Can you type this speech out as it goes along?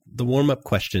the warm-up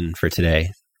question for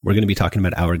today, we're going to be talking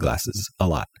about hourglasses a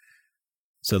lot.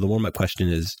 So the warm-up question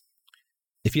is,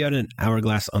 if you had an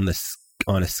hourglass on a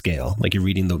scale, like you're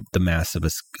reading the mass of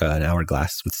an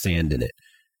hourglass with sand in it,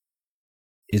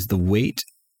 is the weight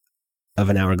of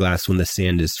an hourglass when the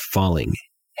sand is falling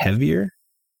heavier,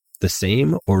 the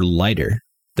same, or lighter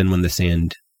than when the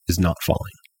sand is not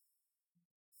falling?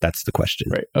 That's the question.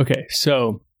 Right. Okay.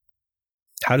 So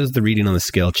how does the reading on the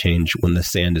scale change when the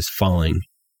sand is falling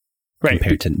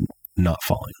compared to not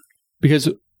falling? Because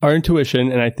our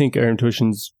intuition, and I think our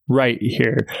intuition's right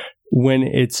here, when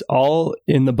it's all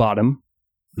in the bottom,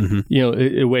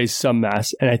 it weighs some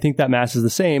mass. And I think that mass is the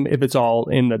same if it's all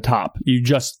in the top. You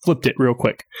just flipped it real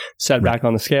quick, set it back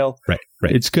on the scale. Right.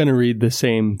 It's going to read the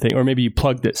same thing. Or maybe you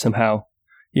plugged it somehow.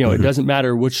 It doesn't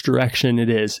matter which direction it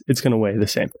is. It's going to weigh the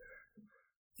same.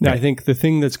 Now, I think the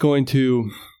thing that's going to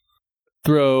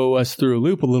throw us through a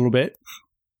loop a little bit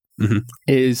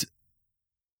is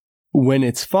when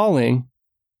it's falling,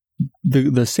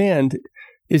 the sand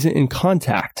isn't in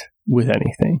contact with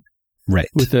anything. Right.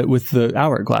 With the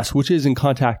hourglass, which is in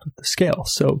contact with the scale.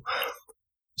 So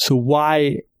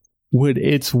why would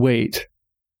its weight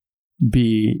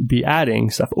be adding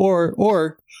stuff?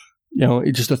 Or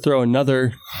just to throw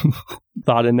another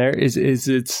thought in there is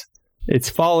it's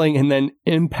falling and then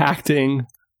impacting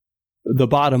the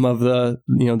bottom of the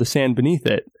sand beneath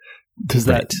it. Does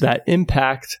that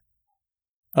impact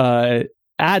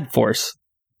add force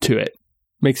to it?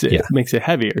 Makes it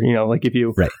heavier. Like if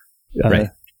you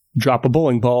drop a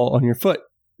bowling ball on your foot.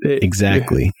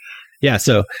 Exactly. Yeah.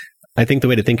 So I think the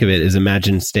way to think of it is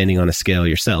imagine standing on a scale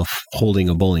yourself, holding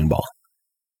a bowling ball,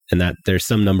 and that there's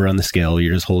some number on the scale.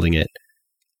 You're just holding it.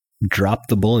 Drop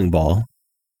the bowling ball.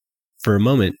 For a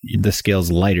moment, the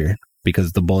scale's lighter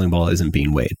because the bowling ball isn't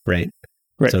being weighed, right?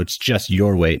 So it's just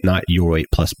your weight, not your weight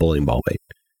plus bowling ball weight.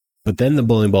 But then the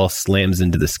bowling ball slams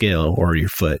into the scale or your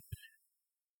foot.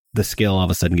 The scale all of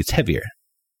a sudden gets heavier.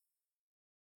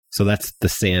 So that's the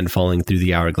sand falling through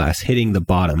the hourglass, hitting the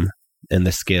bottom, and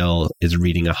the scale is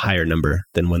reading a higher number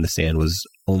than when the sand was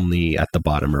only at the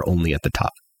bottom or only at the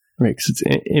top. Right, because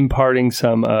it's imparting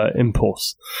some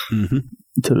impulse to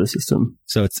the system.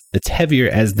 So it's heavier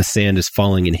as the sand is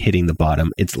falling and hitting the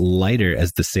bottom. It's lighter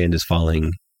as the sand is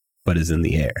falling, but is in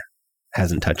the air,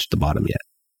 hasn't touched the bottom yet.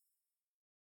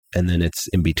 And then it's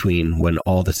in between when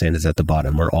all the sand is at the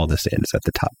bottom or all the sand is at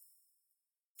the top.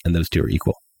 And those two are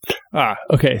equal.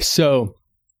 Okay. So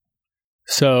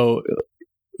to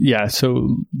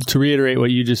reiterate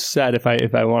what you just said, if I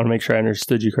want to make sure I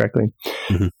understood you correctly.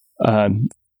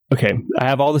 Okay, I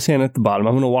have all the sand at the bottom.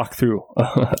 I'm going to walk through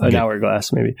an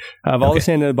hourglass, maybe. I have all the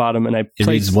sand at the bottom, and it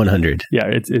reads 100. Yeah,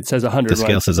 it says 100. The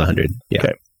scale says 100. Yeah.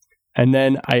 Okay. And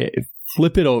then I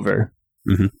flip it over,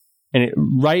 and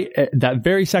right at that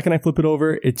very second I flip it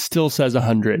over, it still says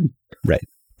 100. Right.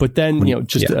 But then,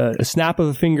 a snap of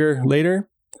a finger later,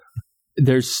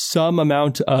 there's some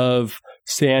amount of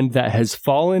sand that has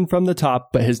fallen from the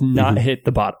top, but has not hit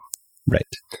the bottom. Right.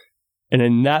 And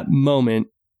in that moment,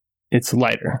 it's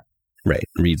lighter. Right.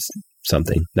 Reads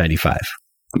something. 95.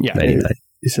 Yeah. 99.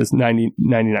 It says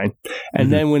 99.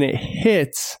 And then when it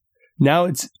hits, now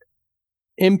it's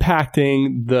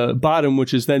impacting the bottom,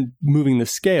 which is then moving the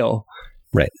scale.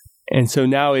 Right. And so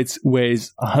now it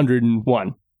weighs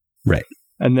 101. Right.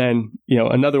 And then,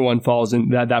 another one falls,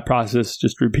 and that process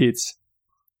just repeats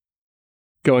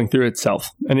going through itself.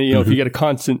 And then, if you get a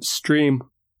constant stream,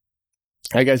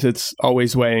 I guess it's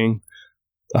always weighing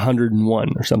 101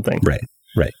 or something. Right.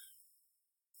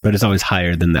 But it's always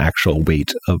higher than the actual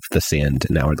weight of the sand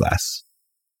in hourglass.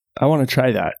 I want to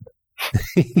try that.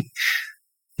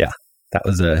 Yeah, that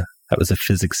was a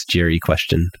physics Jerry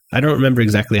question. I don't remember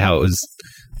exactly how it was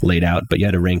laid out, but you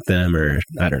had to rank them, or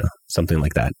I don't know, something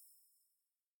like that.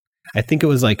 I think it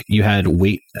was like you had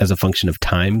weight as a function of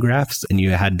time graphs, and you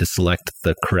had to select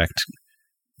the correct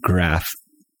graph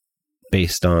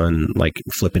based on like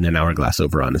flipping an hourglass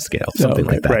over on a scale, something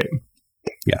like that. Right.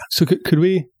 Yeah. So could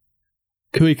we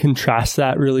contrast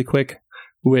that really quick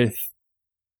with,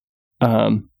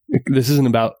 this isn't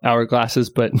about hourglasses,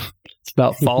 but it's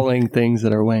about falling things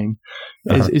that are weighing.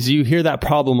 Is you hear that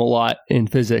problem a lot in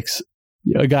physics.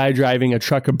 A guy driving a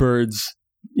truck of birds,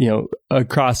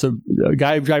 across a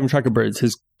guy driving a truck of birds,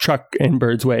 his truck and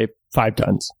birds weigh 5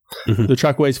 tons. The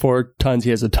truck weighs 4 tons. He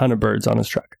has a ton of birds on his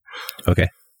truck. Okay.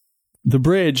 The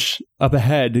bridge up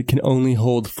ahead can only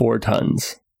hold 4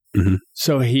 tons.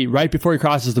 So right before he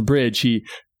crosses the bridge, he,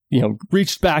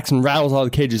 reaches back and rattles all the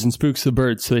cages and spooks the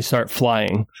birds so they start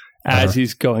flying as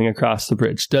he's going across the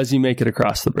bridge. Does he make it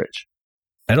across the bridge?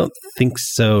 I don't think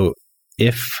so.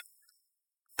 If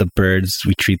the birds,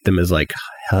 we treat them as like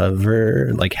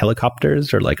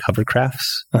helicopters or like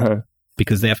hovercrafts,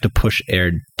 because they have to push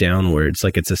air downwards,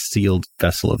 like it's a sealed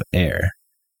vessel of air.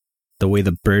 The way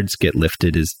the birds get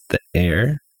lifted is the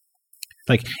air.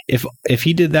 Like if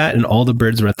he did that and all the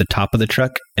birds were at the top of the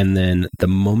truck, and then the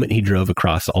moment he drove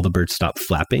across, all the birds stopped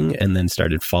flapping and then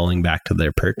started falling back to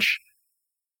their perch,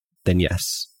 then yes.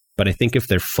 But I think if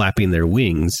they're flapping their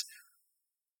wings,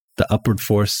 the upward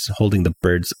force holding the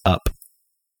birds up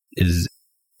is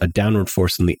a downward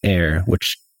force in the air,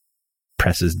 which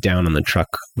presses down on the truck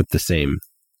with the same.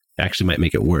 Actually might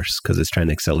make it worse because it's trying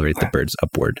to accelerate the birds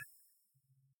upward.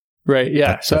 Right.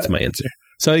 Yeah. That's my answer.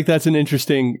 So I think that's an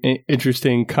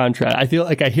interesting contrast. I feel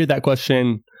like I hear that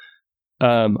question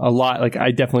a lot. Like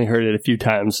I definitely heard it a few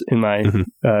times in my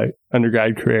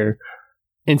undergrad career.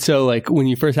 And so like when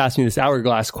you first asked me this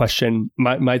hourglass question,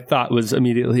 my thought was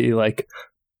immediately like,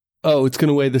 oh, it's going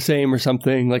to weigh the same or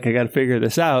something. Like I got to figure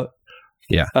this out.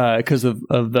 Yeah. Because of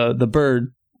the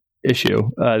bird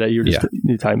issue that you were just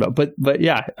talking about. But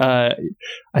yeah,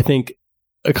 I think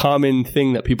a common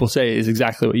thing that people say is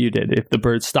exactly what you did. If the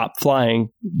birds stop flying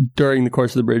during the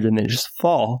course of the bridge and they just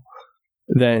fall,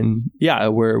 then yeah,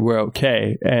 we're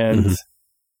okay. And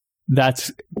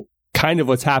that's kind of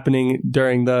what's happening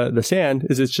during the sand.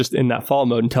 Is it's just in that fall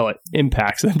mode until it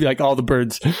impacts. And it'd be like all the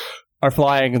birds are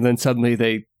flying, and then suddenly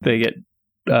they get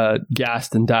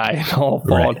gassed and die and all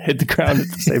fall and hit the ground at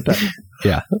the same time.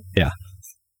 Yeah.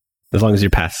 As long as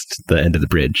you're past the end of the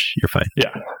bridge, you're fine.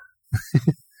 Yeah.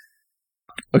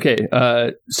 Okay,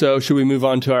 so should we move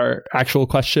on to our actual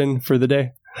question for the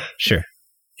day? Sure.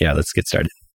 Yeah, let's get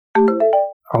started.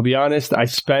 I'll be honest, I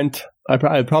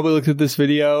probably looked at this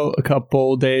video a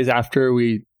couple days after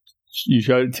you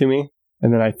showed it to me,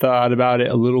 and then I thought about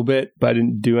it a little bit, but I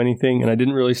didn't do anything, and I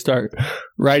didn't really start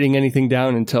writing anything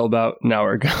down until about an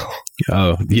hour ago.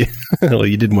 Oh, yeah. Well,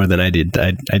 you did more than I did.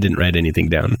 I didn't write anything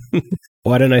down.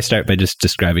 Why don't I start by just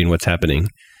describing what's happening?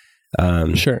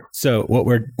 Sure. So what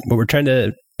we're trying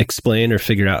to explain or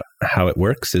figure out how it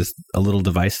works is a little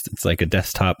device. It's like a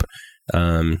desktop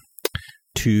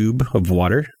tube of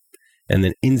water, and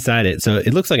then inside it, so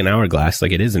it looks like an hourglass,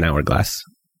 like it is an hourglass,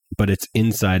 but it's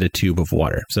inside a tube of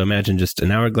water. So imagine just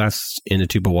an hourglass in a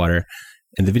tube of water,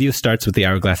 and the video starts with the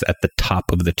hourglass at the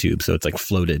top of the tube, so it's like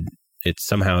floated. It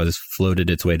somehow has floated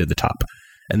its way to the top,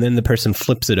 and then the person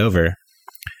flips it over.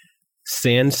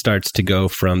 Sand starts to go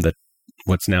from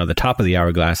what's now the top of the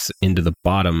hourglass into the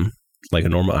bottom, like a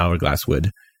normal hourglass would.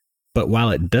 But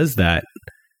while it does that,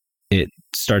 it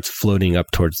starts floating up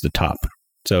towards the top.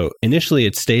 So initially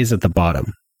it stays at the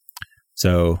bottom.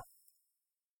 So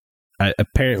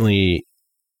apparently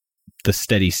the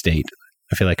steady state,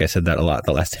 I feel like I said that a lot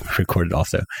the last time I recorded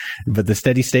also, but the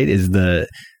steady state is the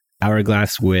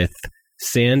hourglass with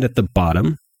sand at the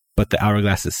bottom, but the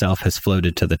hourglass itself has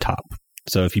floated to the top.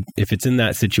 So if it's in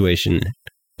that situation,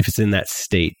 if it's in that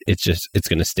state, it's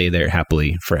going to stay there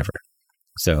happily forever.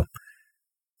 So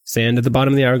sand at the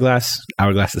bottom of the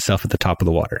hourglass itself at the top of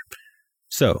the water.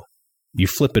 So you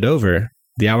flip it over,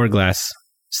 the hourglass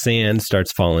sand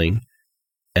starts falling,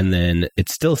 and then it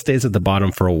still stays at the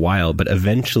bottom for a while, but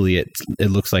eventually it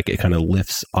looks like it kind of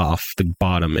lifts off the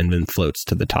bottom and then floats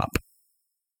to the top.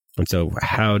 And so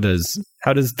how does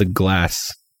the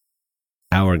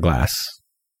hourglass,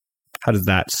 how does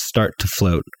that start to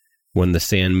float when the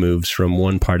sand moves from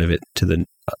one part of it to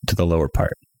the lower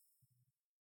part?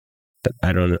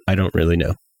 I don't really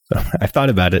know. So I've thought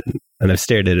about it and I've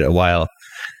stared at it a while.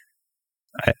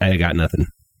 I got nothing.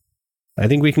 I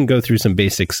think we can go through some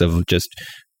basics of just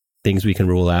things we can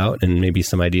rule out and maybe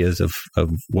some ideas of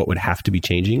what would have to be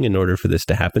changing in order for this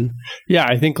to happen. Yeah,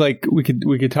 I think like we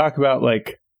could talk about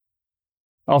like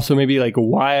also maybe like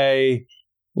why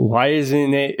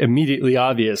isn't it immediately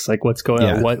obvious like what's going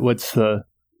on? What's the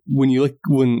when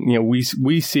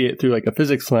we see it through like a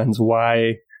physics lens,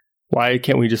 why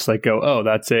can't we just like go, oh,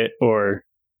 that's it, or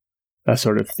that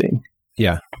sort of thing?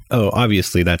 Yeah. Oh,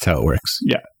 obviously that's how it works.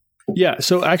 Yeah. Yeah.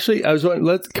 So actually, I was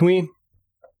wondering,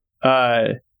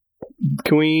 can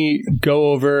we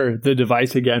go over the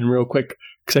device again real quick?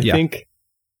 Because I think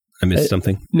I missed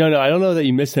something. No, I don't know that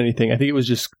you missed anything. I think it was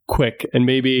just quick, and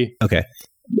maybe okay.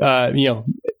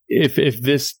 If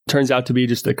this turns out to be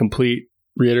just a complete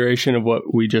reiteration of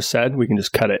what we just said, we can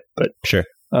just cut it. But sure.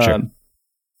 Do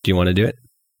you want to do it?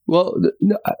 Well,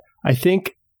 no, I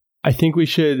think we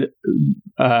should.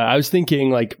 I was thinking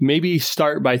like maybe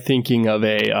start by thinking of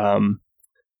a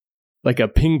like a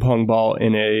ping pong ball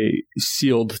in a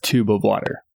sealed tube of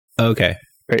water. Okay.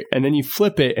 Right, and then you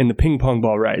flip it, and the ping pong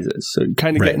ball rises. So you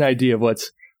kind of get an idea of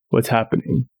what's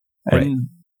happening, and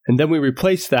then we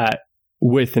replace that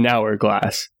with an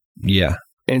hourglass. Yeah.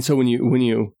 And so when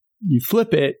you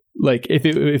flip it, like if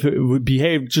it would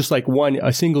behave just like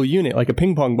a single unit, like a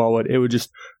ping pong ball would, it would just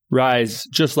rise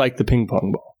just like the ping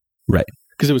pong ball. Right.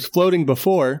 Because it was floating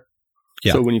before.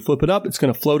 Yeah. So when you flip it up, it's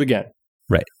going to float again.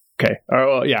 Right. Okay.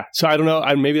 Well, yeah. So I don't know.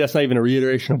 Maybe that's not even a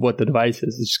reiteration of what the device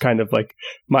is. It's just kind of like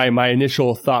my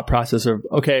initial thought process of,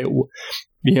 okay,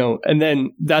 and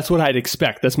then that's what I'd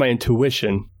expect. That's my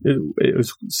intuition. It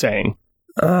was saying.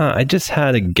 I just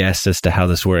had a guess as to how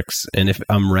this works. And if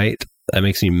I'm right, that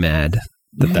makes me mad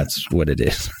that that's what it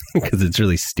is because it's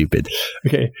really stupid.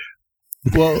 Okay.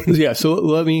 Well, yeah. So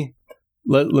let me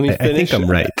finish. I think I'm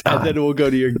right. And then we'll go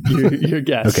to your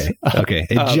guess. Okay.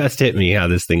 It just hit me how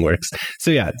this thing works.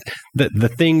 So yeah, the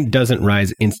thing doesn't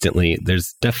rise instantly.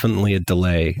 There's definitely a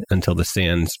delay until the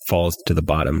sand falls to the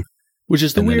bottom. Which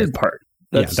is the weird part.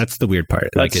 That's the weird part.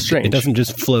 That's strange. It doesn't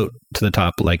just float to the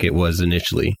top like it was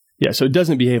initially. Yeah, so it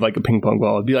doesn't behave like a ping pong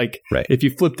ball. It'd be like if you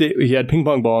flipped it, you had ping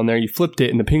pong ball in there, you flipped it,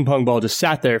 and the ping pong ball just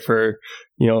sat there for,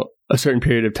 a certain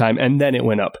period of time, and then it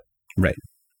went up. Right.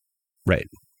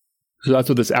 So that's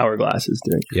what this hourglass is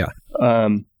doing. Yeah.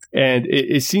 And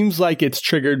it seems like it's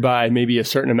triggered by maybe a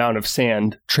certain amount of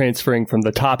sand transferring from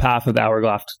the top half of the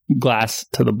hourglass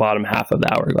to the bottom half of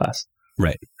the hourglass.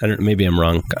 Right. Maybe I'm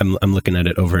wrong. I'm looking at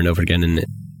it over and over again, and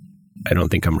I don't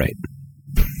think I'm right.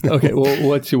 Okay. Well,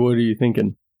 what are you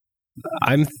thinking?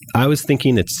 I was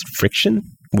thinking it's friction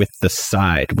with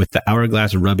the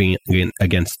hourglass rubbing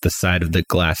against the side of the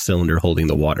glass cylinder holding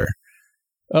the water.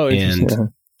 Oh, interesting.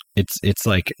 And it's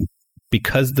like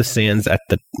because the sand's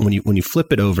when you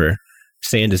flip it over,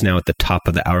 sand is now at the top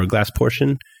of the hourglass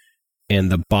portion, and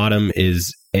the bottom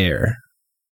is air.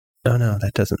 Oh no,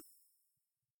 that doesn't.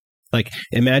 Like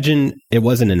imagine it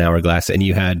wasn't an hourglass, and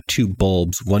you had two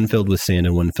bulbs, one filled with sand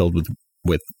and one filled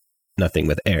with nothing,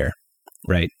 with air,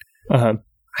 right? Uh-huh.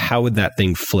 How would that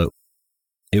thing float?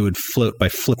 It would float by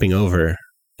flipping over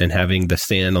and having the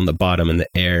sand on the bottom and the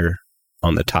air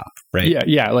on the top, right?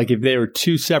 Yeah. Like if they were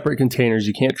two separate containers,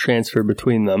 you can't transfer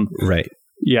between them. Right.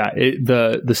 Yeah.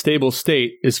 The stable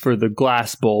state is for the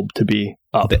glass bulb to be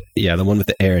up. The one with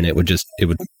the air in it would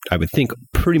I would think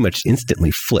pretty much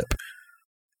instantly flip.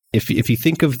 If you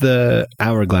think of the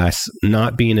hourglass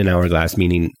not being an hourglass,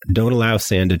 meaning don't allow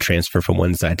sand to transfer from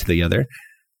one side to the other.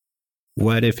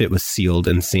 What if it was sealed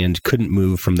and sand couldn't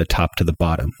move from the top to the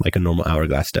bottom like a normal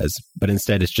hourglass does, but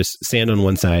instead it's just sand on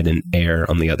one side and air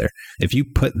on the other? If you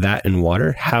put that in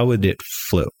water, how would it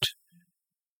float?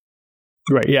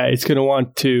 Right. Yeah. It's going to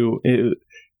want to,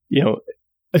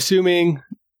 assuming,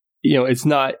 it's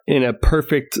not in a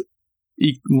perfect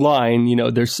line,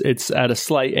 it's at a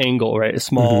slight angle, right? A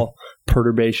small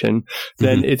perturbation,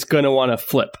 then it's going to want to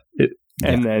flip it.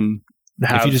 And then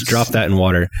if you just drop that in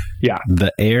water,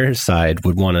 the air side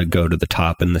would want to go to the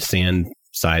top and the sand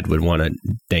side would want to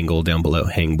dangle down below,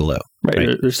 hang below.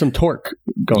 Right. There's some torque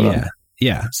going on.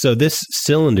 Yeah. So this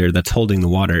cylinder that's holding the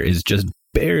water is just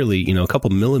barely, a couple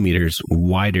millimeters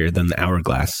wider than the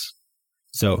hourglass.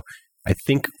 So I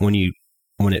think when you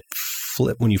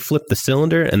flip the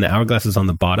cylinder and the hourglass is on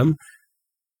the bottom,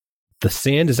 the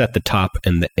sand is at the top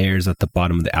and the air is at the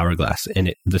bottom of the hourglass,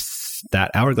 and that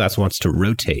hourglass wants to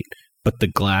rotate, but the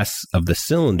glass of the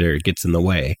cylinder gets in the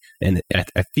way, and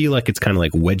I feel like it's kind of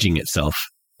like wedging itself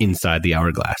inside the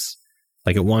hourglass,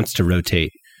 like it wants to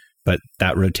rotate, but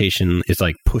that rotation is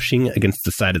like pushing against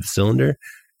the side of the cylinder,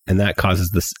 and that causes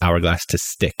this hourglass to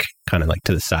stick kind of like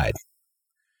to the side.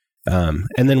 And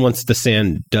then once the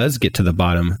sand does get to the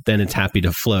bottom, then it's happy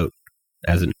to float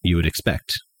as you would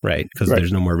expect, right? Because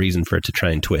there's no more reason for it to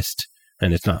try and twist,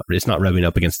 and it's not rubbing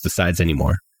up against the sides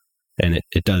anymore, and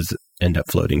it does end up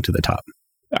floating to the top.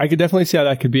 I could definitely see how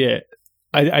that could be it.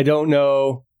 I don't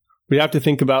know. We'd have to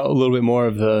think about a little bit more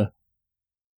of the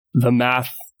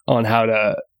math on how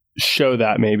to show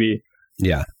that, maybe.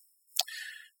 Yeah.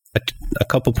 A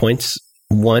couple points.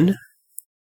 One,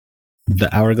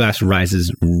 the hourglass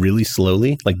rises really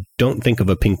slowly. Like, don't think of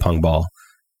a ping pong ball.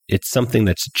 It's something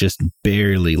that's just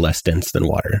barely less dense than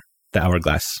water, the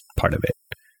hourglass part of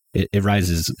it. It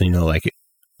rises, like,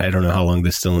 I don't know how long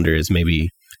this cylinder is, maybe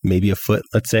a foot,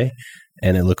 let's say.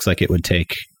 And it looks like it would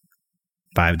take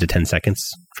 5 to 10 seconds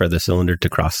for the cylinder to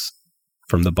cross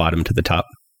from the bottom to the top.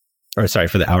 Or sorry,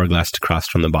 for the hourglass to cross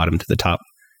from the bottom to the top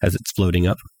as it's floating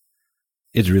up.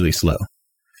 It's really slow.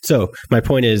 So my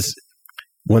point is,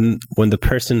 when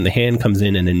the hand comes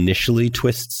in and initially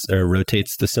twists or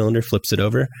rotates the cylinder, flips it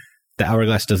over, the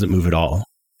hourglass doesn't move at all.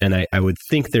 And I would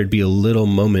think there'd be a little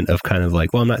moment of kind of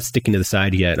like, well, I'm not sticking to the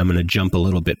side yet. I'm going to jump a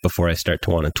little bit before I start to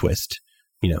want to twist.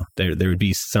 There would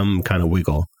be some kind of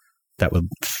wiggle that would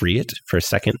free it for a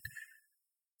second,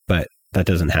 but that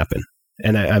doesn't happen.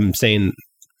 And I'm saying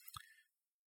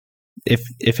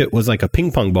if it was like a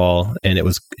ping pong ball and it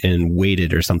was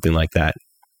weighted or something like that,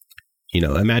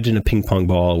 imagine a ping pong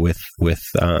ball with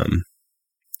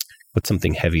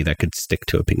something heavy that could stick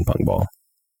to a ping pong ball,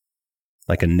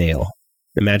 like a nail.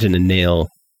 Imagine a nail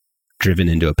driven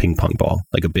into a ping pong ball,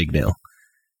 like a big nail.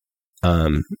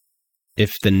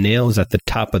 If the nail is at the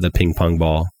top of the ping pong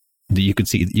ball, you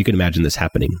can imagine this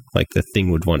happening. Like the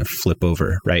thing would want to flip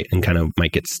over, right? And kind of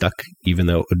might get stuck, even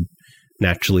though it would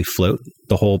naturally float.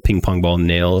 The whole ping pong ball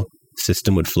nail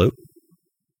system would float.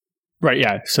 Right,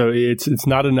 yeah. So it's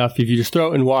not enough. If you just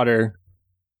throw it in water,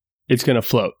 it's going to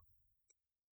float.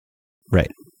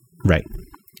 Right.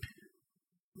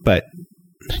 But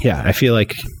yeah, I feel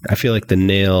like the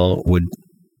nail would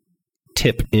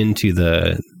tip into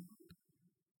the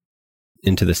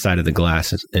side of the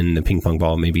glass, and the ping pong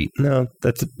ball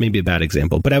that's maybe a bad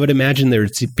example, but I would imagine there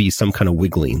would be some kind of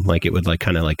wiggling, like it would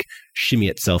kind of shimmy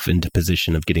itself into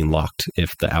position of getting locked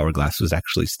if the hourglass was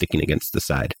actually sticking against the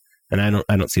side. And I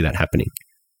don't see that happening.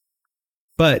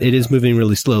 But it is moving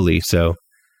really slowly, so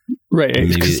right.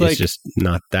 Maybe it's just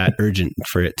not that urgent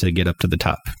for it to get up to the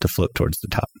top, to float towards the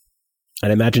top.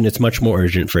 I'd imagine it's much more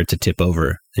urgent for it to tip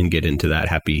over and get into that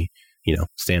happy,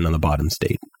 stand on the bottom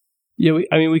state. Yeah,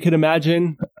 we could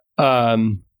imagine.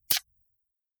 I'm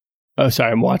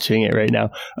watching it right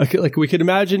now. Okay, we could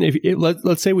imagine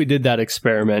let's say we did that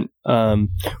experiment. I've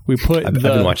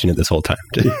been watching it this whole time,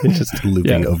 just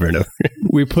looping over and over.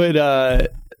 We put a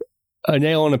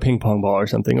nail on a ping pong ball or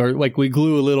something, or we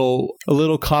glue a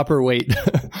little copper weight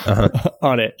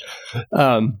on it.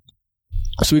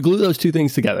 So we glue those two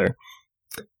things together,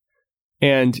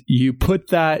 and you put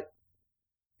that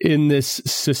in this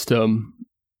system.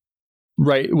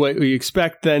 Right. What we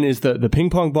expect then is the ping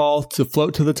pong ball to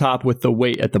float to the top with the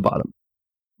weight at the bottom.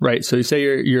 Right. So you say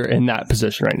you're in that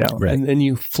position right now. Right. And then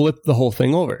you flip the whole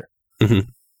thing over. Mm-hmm.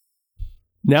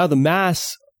 Now the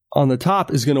mass on the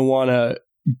top is going to want to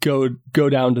go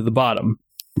down to the bottom.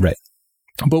 Right.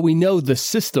 But we know the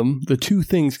system, the two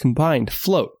things combined,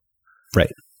 float.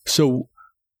 Right. So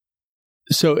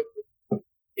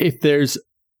if there's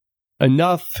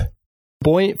enough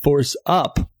buoyant force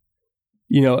up,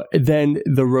 then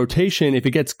the rotation, if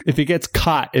it gets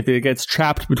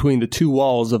trapped between the two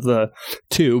walls of the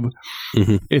tube,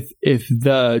 mm-hmm. if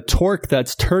the torque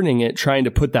that's turning it, trying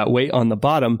to put that weight on the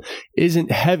bottom,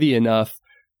 isn't heavy enough,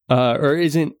 or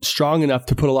isn't strong enough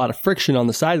to put a lot of friction on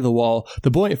the side of the wall,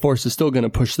 the buoyant force is still going to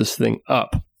push this thing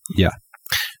up. Yeah.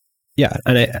 Yeah.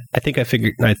 And I think I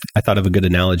thought of a good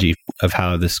analogy of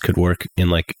how this could work in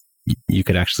you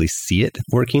could actually see it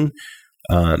working.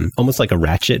 Almost like a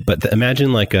ratchet, but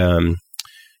imagine what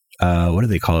do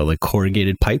they call it?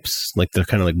 Corrugated pipes, they're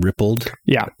kind of rippled.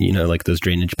 Yeah. Those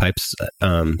drainage pipes,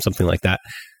 something like that.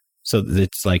 So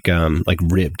it's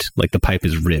ribbed, the pipe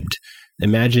is ribbed.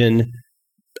 Imagine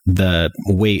the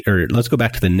weight, or let's go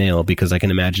back to the nail, because I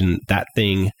can imagine that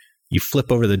thing, you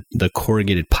flip over the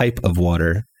corrugated pipe of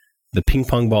water, the ping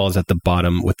pong ball is at the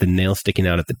bottom with the nail sticking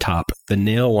out at the top. The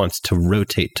nail wants to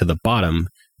rotate to the bottom,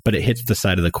 but it hits the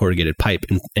side of the corrugated pipe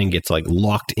and gets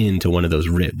locked into one of those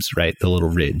ribs, right? The little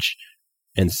ridge.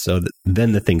 And so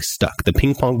then the thing's stuck. The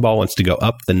ping pong ball wants to go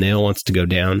up. The nail wants to go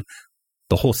down.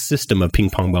 The whole system of ping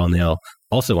pong ball nail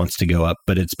also wants to go up,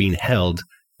 but it's being held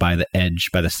by the edge,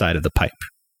 by the side of the pipe.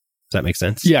 Does that make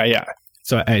sense? Yeah, yeah.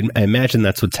 So I imagine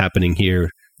that's what's happening here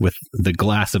with the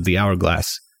glass of the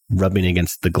hourglass rubbing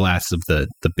against the glass of the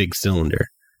big cylinder.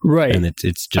 Right. And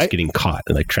it's just getting caught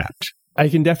and trapped. I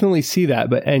can definitely see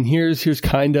that, and here's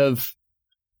kind of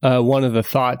one of the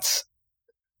thoughts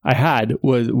I had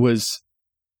was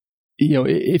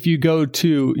if you go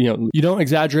to you don't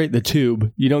exaggerate the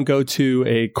tube, you don't go to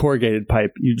a corrugated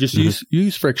pipe, you just mm-hmm.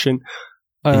 use friction.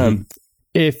 Mm-hmm.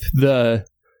 If the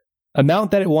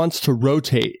amount that it wants to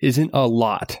rotate isn't a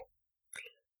lot,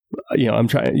 I'm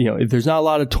trying, if there's not a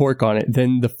lot of torque on it,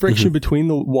 then the friction mm-hmm. between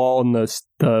the wall and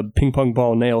the ping pong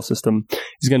ball nail system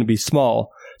is going to be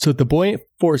small. So if the buoyant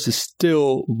force is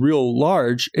still real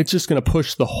large, it's just going to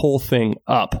push the whole thing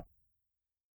up.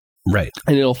 Right.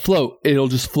 And it'll float. It'll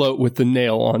just float with the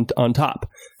nail on top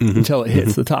mm-hmm. until it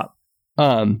hits mm-hmm. the top.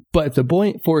 But if the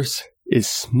buoyant force is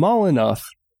small enough,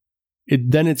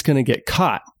 then it's going to get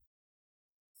caught.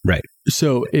 Right.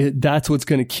 So that's what's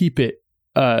going to keep it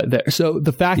there. So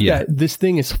the fact that this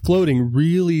thing is floating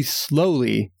really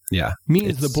slowly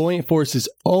means the buoyant force is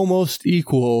almost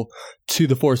equal to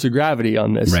the force of gravity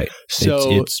on this. Right.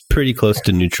 So it's pretty close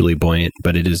to neutrally buoyant,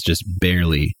 but it is just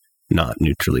barely not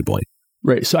neutrally buoyant.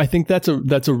 Right. So I think that's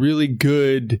a really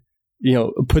good,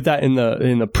 put that in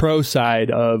the pro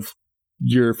side of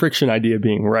your friction idea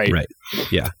being right. Right.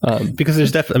 Yeah. Because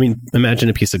there's definitely, imagine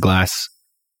a piece of glass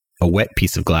a wet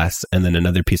piece of glass and then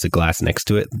another piece of glass next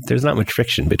to it, there's not much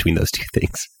friction between those two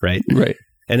things, right? Right.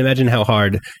 And imagine how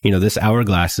hard, this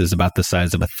hourglass is about the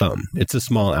size of a thumb. It's a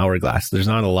small hourglass. There's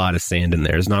not a lot of sand in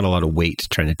there. There's not a lot of weight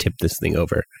trying to tip this thing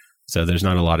over. So there's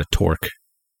not a lot of torque,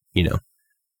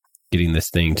 getting this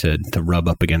thing to rub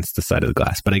up against the side of the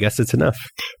glass. But I guess it's enough.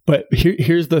 But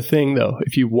here's the thing, though.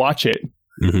 If you watch it,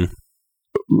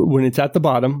 when it's at the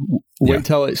bottom, wait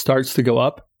till it starts to go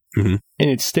up. And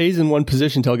it stays in one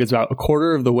position until it gets about a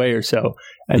quarter of the way or so.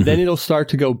 And then it'll start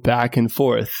to go back and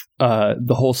forth,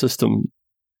 the whole system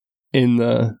in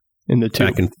the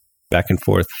tube. Back and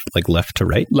forth, like left to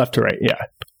right? Left to right, yeah.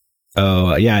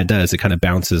 Oh, yeah, it does. It kind of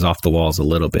bounces off the walls a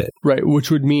little bit. Right, which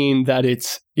would mean that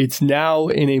it's now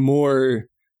in a more...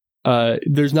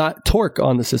 there's not torque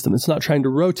on the system. It's not trying to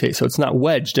rotate, so it's not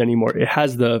wedged anymore. It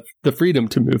has the freedom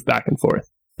to move back and forth.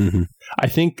 I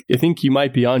think you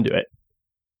might be onto it.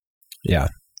 Yeah.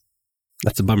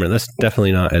 That's a bummer. That's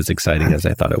definitely not as exciting as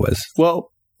I thought it was.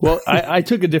 Well, I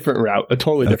took a different route, a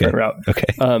totally different route.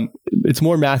 Okay. It's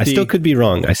more mathy. I still could be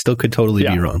wrong. I still could totally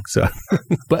be wrong. So,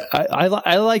 but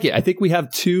I like it. I think we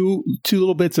have two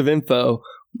little bits of info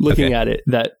looking at it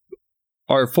that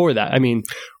are for that. I mean,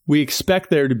 we expect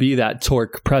there to be that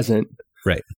torque present.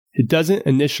 Right. It doesn't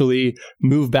initially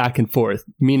move back and forth,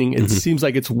 meaning it seems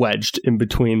like it's wedged in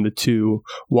between the two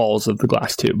walls of the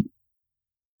glass tube.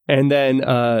 And then,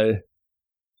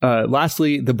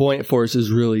 lastly, the buoyant force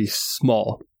is really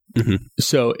small.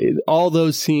 So all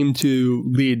those seem to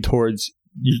lead towards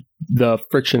the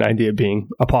friction idea being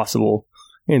a possible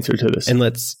answer to this. And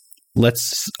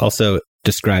let's also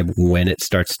describe when it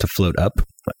starts to float up.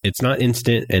 It's not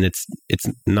instant, and it's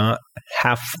not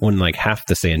when like half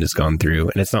the sand has gone through,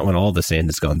 and it's not when all the sand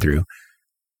has gone through.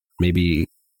 Maybe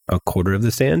a quarter of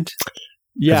the sand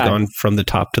has gone from the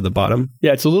top to the bottom.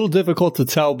 Yeah, it's a little difficult to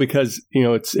tell because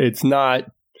it's not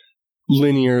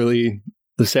linearly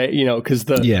the same, because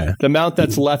the amount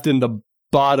that's left in the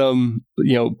bottom,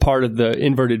 part of the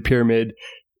inverted pyramid,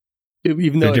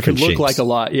 even though it could look like a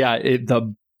lot,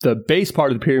 the base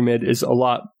part of the pyramid has a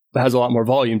lot more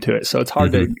volume to it, so it's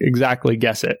hard to exactly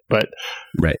guess it. But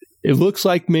it looks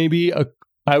like maybe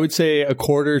I would say a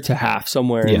quarter to half,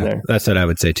 somewhere in there. That's what I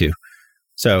would say too.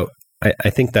 So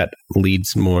I think that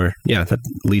leads to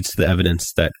the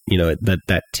evidence that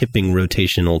that tipping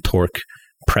rotational torque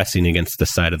pressing against the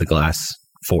side of the glass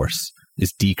force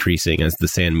is decreasing as the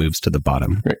sand moves to the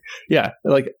bottom. Right. Yeah.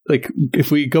 Like if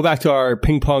we go back to our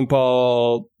ping pong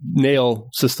ball nail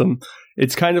system,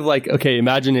 it's kind of like, okay,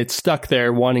 imagine it's stuck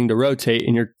there wanting to rotate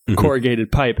in your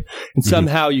corrugated pipe, and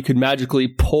somehow you could magically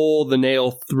pull the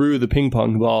nail through the ping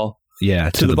pong ball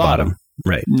to the bottom.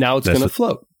 Right. Now it's going to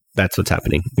float. That's what's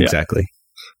happening. Yeah. Exactly.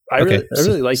 I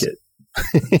really like it.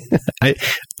 I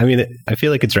mean, I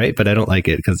feel like it's right, but I don't like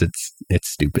it because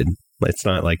it's stupid. It's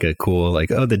not like a cool,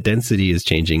 the density is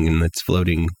changing and it's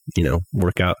floating,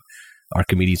 work out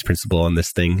Archimedes principle on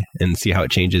this thing and see how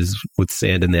it changes with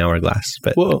sand in the hourglass.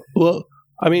 But well,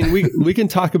 I mean, we can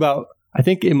talk about, I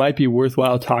think it might be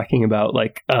worthwhile talking about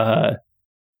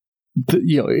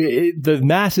the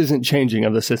mass isn't changing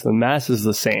of the system. Mass is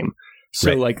the same.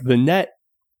 So the net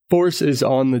force is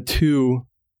on the two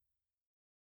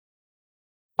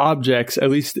objects,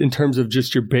 at least in terms of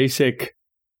just your basic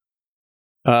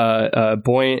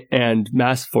buoyant and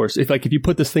mass force. If you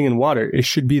put this thing in water, it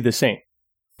should be the same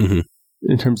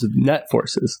in terms of net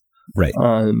forces. Right.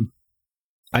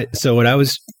 So what I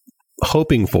was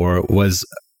hoping for was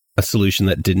a solution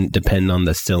that didn't depend on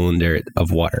the cylinder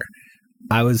of water.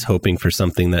 I was hoping for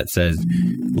something that says,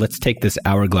 let's take this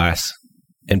hourglass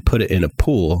and put it in a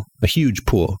pool, a huge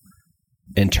pool,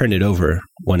 and turn it over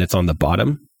when it's on the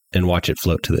bottom and watch it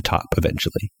float to the top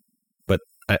eventually. But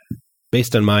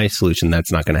based on my solution,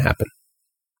 that's not going to happen.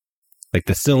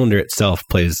 The cylinder itself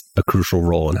plays a crucial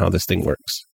role in how this thing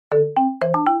works.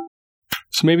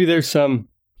 So maybe there's some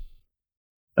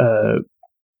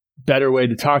better way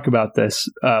to talk about this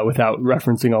without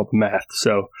referencing all the math.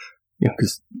 So,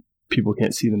 because people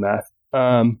can't see the math.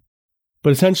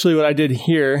 But essentially what I did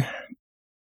here,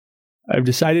 I've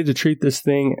decided to treat this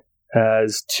thing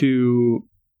as two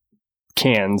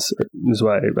cans. This is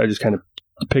why I just kind of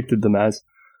depicted them as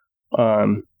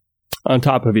on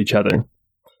top of each other.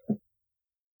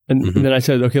 And then I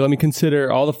said, okay, let me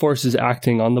consider all the forces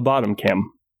acting on the bottom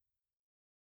cam.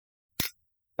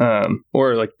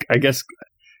 Or I guess,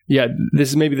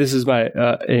 this is my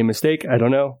a mistake. I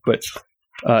don't know. But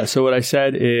so what I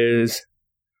said is,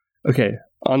 okay,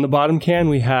 on the bottom can,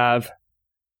 we have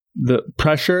the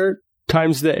pressure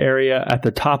times the area at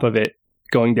the top of it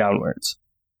going downwards.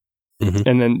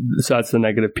 And then, so that's the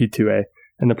negative P2A.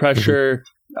 And the pressure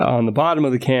on the bottom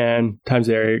of the can times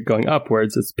the area going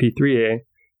upwards, it's P3A,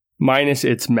 minus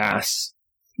its mass,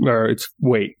 or its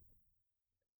weight,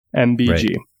 MBG. Right.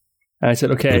 And I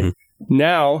said, okay,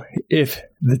 now if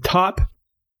the top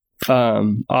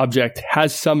object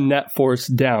has some net force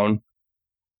down,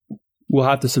 we'll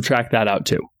have to subtract that out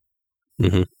too.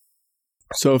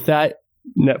 So if that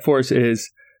net force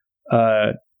is,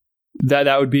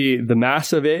 that would be the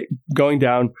mass of it going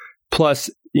down plus,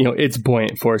 its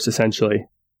buoyant force essentially.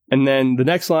 And then the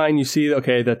next line, you see,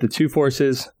 okay, that the two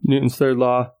forces, Newton's third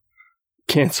law,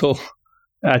 cancel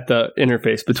at the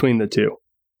interface between the two.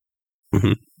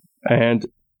 And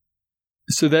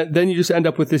so then you just end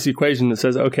up with this equation that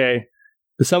says, okay,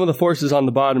 the sum of the forces on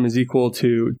the bottom is equal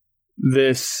to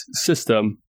this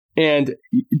system. And,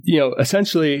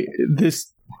 essentially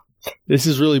this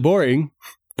is really boring,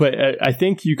 but I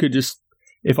think you could just,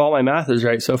 if all my math is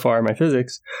right so far, my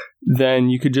physics, then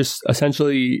you could just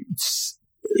essentially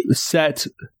set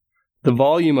the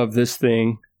volume of this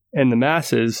thing and the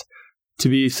masses to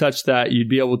be such that you'd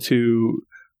be able to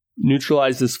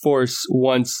neutralize this force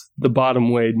once the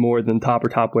bottom weighed more than top or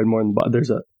top weighed more than bottom.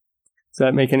 Does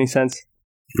that make any sense?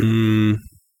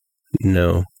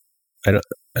 No, I don't.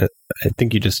 I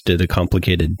think you just did a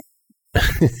complicated,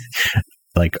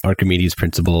 like Archimedes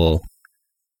principle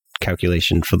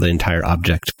calculation for the entire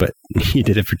object, but you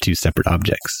did it for two separate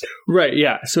objects. Right.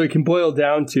 Yeah. So it can boil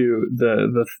down to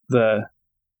the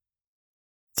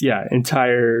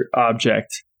entire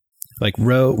object. Like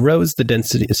rho is the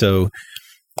density. So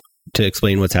to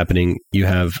explain what's happening, you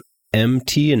have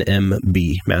MT and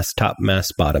MB, mass top,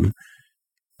 mass bottom.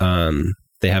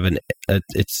 They have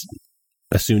it's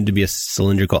assumed to be a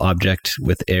cylindrical object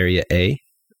with area A,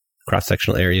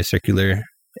 cross-sectional area circular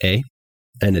A,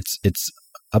 and it's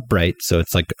upright, so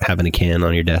it's like having a can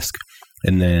on your desk.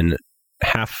 And then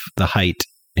half the height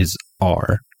is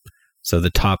R. So the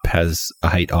top has a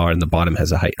height R and the bottom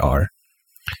has a height R.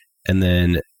 And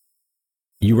then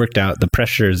you worked out the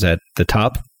pressures at the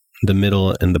top, the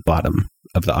middle, and the bottom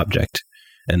of the object,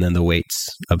 and then the weights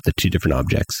of the two different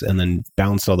objects, and then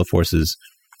balanced all the forces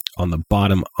on the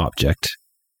bottom object.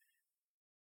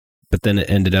 But then it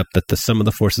ended up that the sum of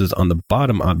the forces on the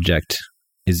bottom object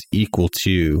is equal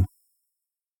to...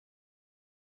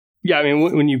 Yeah, I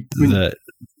mean,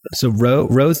 so rho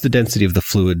is the density of the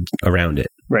fluid around it.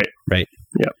 Right. Right?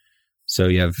 Yeah. So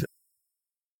you have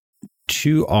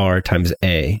 2R times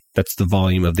A. That's the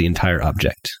volume of the entire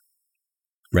object.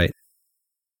 Right?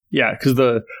 Yeah, because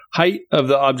the height of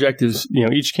the object is,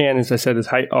 each can, as I said, is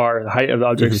height R. The height of the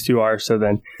object is 2R. So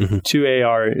then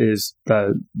 2AR is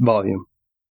the volume.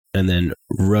 And then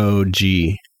rho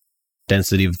G,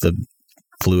 density of the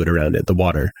fluid around it, the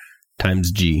water,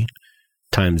 times G,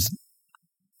 times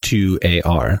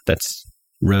 2AR. That's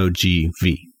rho G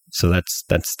V. So that's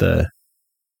the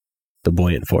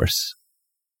buoyant force,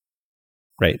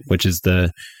 right? Which is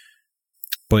the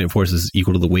buoyant force is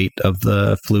equal to the weight of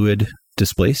the fluid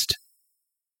displaced.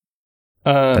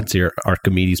 That's your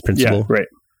Archimedes principle. Yeah, right.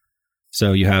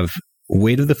 So you have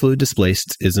weight of the fluid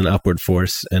displaced is an upward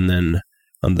force, and then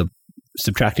on the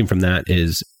subtracting from that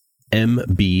is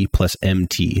MB plus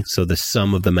MT. So the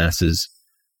sum of the masses,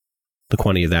 the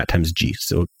quantity of that times G.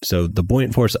 So the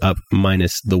buoyant force up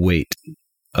minus the weight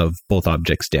of both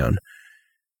objects down.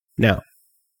 Now,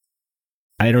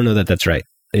 I don't know that that's right.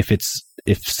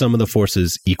 If sum of the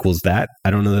forces equals that, I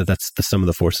don't know that that's the sum of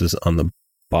the forces on the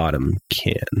bottom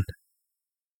can.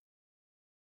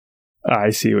 I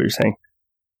see what you're saying.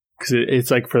 Because it's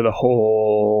like for the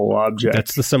whole object.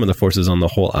 That's the sum of the forces on the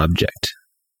whole object.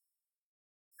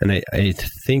 And I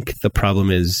think the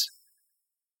problem is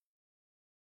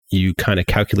you kind of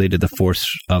calculated the force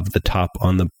of the top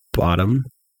on the bottom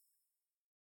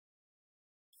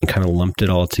and kind of lumped it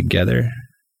all together.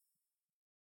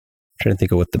 Trying to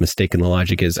think of what the mistake in the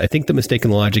logic is. I think the mistake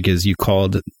in the logic is you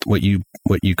called what you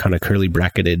kind of curly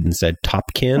bracketed and said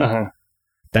top can. Uh-huh.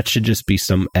 That should just be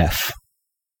some F.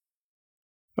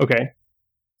 Okay.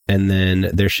 And then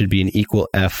there should be an equal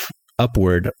F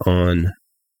upward from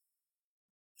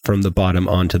the bottom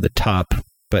onto the top.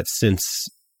 But since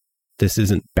this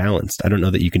isn't balanced, I don't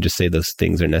know that you can just say those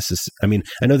things are necessary. I mean,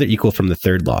 I know they're equal from the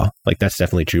third law. Like that's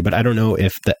definitely true. But I don't know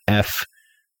if the F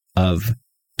of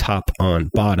top on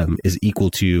bottom is equal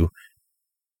to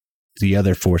the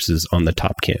other forces on the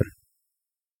top can.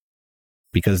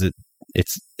 Because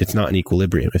it's not in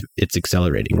equilibrium. It's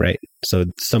accelerating, right? So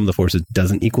sum of the forces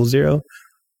doesn't equal zero.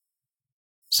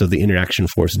 So the interaction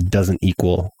force doesn't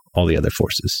equal all the other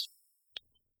forces.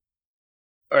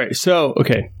 All right. So,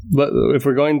 okay. If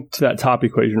we're going to that top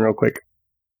equation real quick.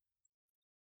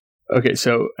 Okay.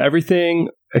 So everything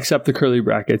except the curly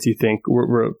brackets, you think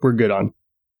we're good on.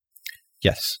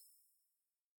 Yes.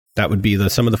 That would be the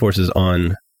sum of the forces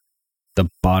on the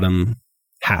bottom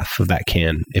half of that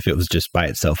can if it was just by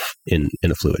itself in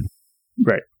a fluid.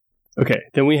 Right. Okay.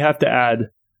 Then we have to add,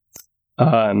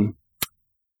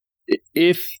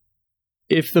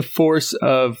 if the force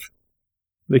of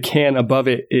the can above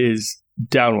it is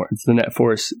downwards, the net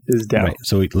force is down. Right.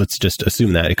 So let's just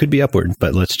assume that. It could be upward,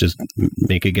 but let's just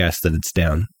make a guess that it's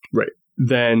down. Right.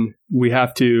 Then we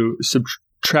have to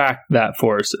subtract that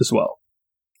force as well.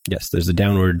 Yes, there's a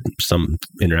downward some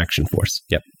interaction force.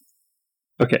 Yep.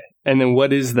 Okay. And then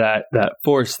what is that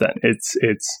force then? It's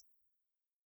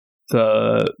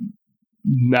the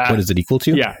mass. What is it equal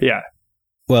to? Yeah, yeah.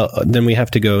 Well, then we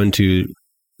have to go into,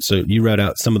 so you wrote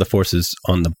out some of the forces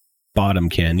on the bottom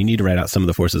can. You need to write out some of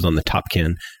the forces on the top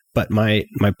can. But my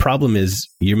problem is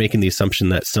you're making the assumption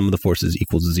that some of the forces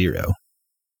equals 0.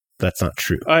 That's not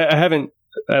true. I don't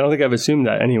think I've assumed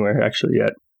that anywhere actually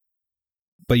yet.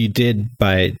 But you did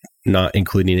by not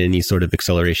including any sort of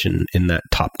acceleration in that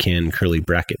top can curly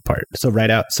bracket part. So write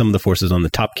out some of the forces on the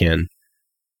top can.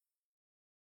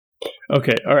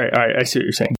 Okay. All right. I see what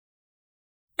you're saying.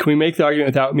 Can we make the argument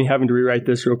without me having to rewrite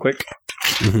this real quick?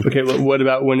 Mm-hmm. Okay. What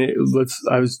about when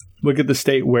look at the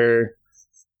state where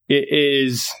it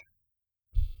is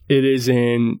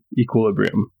in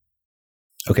equilibrium.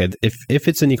 Okay. If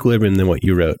it's in equilibrium, then what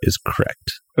you wrote is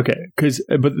correct. Okay.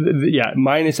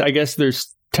 Minus, I guess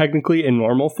there's technically a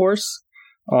normal force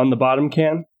on the bottom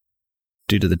can.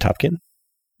 Due to the top can?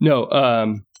 No.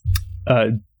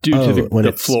 Due to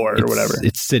the floor or whatever.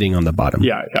 It's sitting on the bottom.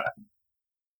 Yeah.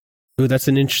 Oh, that's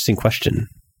an interesting question.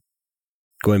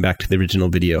 Going back to the original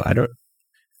video,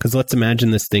 because let's imagine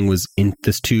this thing was in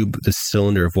this tube, this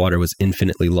cylinder of water was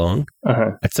infinitely long.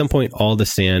 Uh-huh. At some point, all the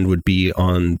sand would be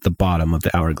on the bottom of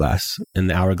the hourglass, and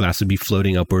the hourglass would be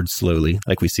floating upwards slowly,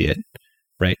 like we see it,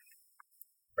 right?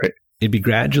 Right. It'd be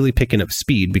gradually picking up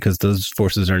speed because those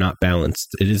forces are not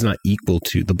balanced. It is not equal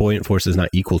to, the buoyant force is not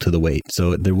equal to the weight.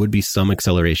 So there would be some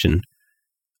acceleration.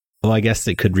 Well, I guess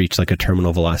it could reach like a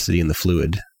terminal velocity in the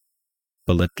fluid,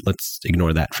 but let's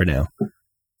ignore that for now,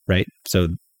 right? So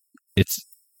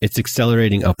it's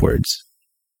accelerating upwards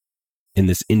in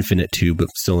this infinite tube of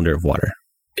cylinder of water.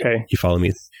 Okay. You follow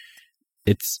me?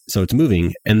 It's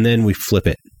moving, and then we flip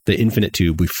it. The infinite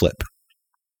tube, we flip.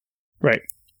 Right.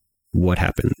 What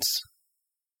happens?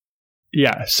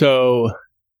 Yeah, so...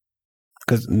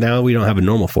 Because now we don't have a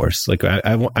normal force. Like,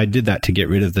 I did that to get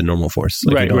rid of the normal force.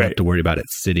 Like, we don't have to worry about it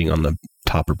sitting on the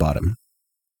top or bottom.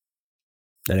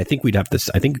 And I think we'd have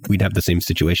the same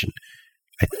situation.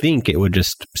 I think it would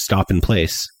just stop in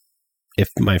place if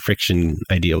my friction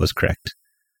idea was correct.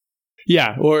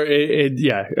 Yeah, or I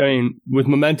mean, with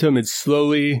momentum, it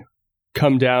slowly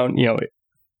come down,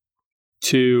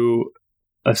 to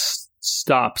a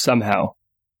stop somehow.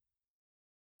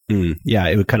 Yeah,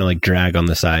 it would kind of like drag on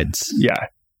the sides. Yeah.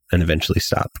 And eventually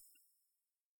stop.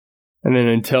 And then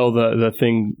until the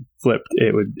thing flipped,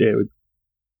 it would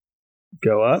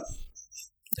go up.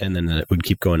 And then it would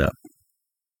keep going up.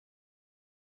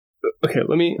 Okay,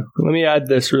 let me add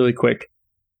this really quick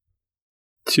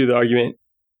to the argument.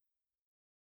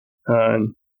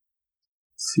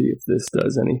 See if this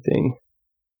does anything.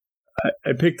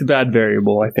 I picked a bad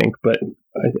variable, I think, but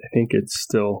I think it's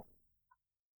still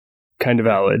kind of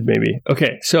valid, maybe.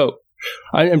 Okay, so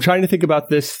I'm trying to think about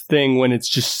this thing when it's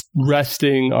just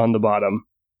resting on the bottom.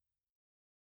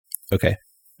 Okay.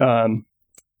 And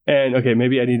okay,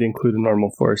 maybe I need to include a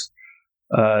normal force,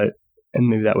 and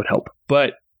maybe that would help.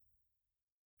 But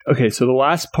okay, so the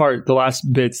last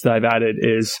bits that I've added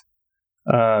is,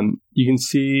 you can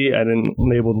see, I didn't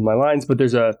label my lines, but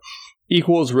there's a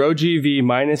equals rho GV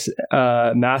minus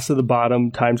mass of the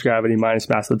bottom times gravity minus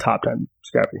mass of the top times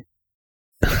gravity.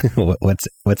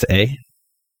 What's A?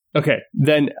 Okay,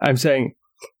 then I'm saying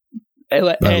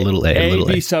little a. Little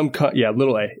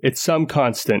a. It's some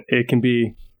constant. It can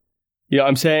be,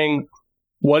 I'm saying,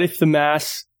 what if the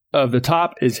mass of the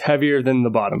top is heavier than the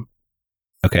bottom?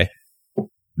 Okay.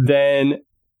 Then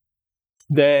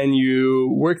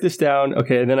you work this down.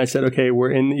 Okay, and then I said, okay,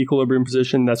 we're in the equilibrium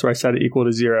position. That's where I set it equal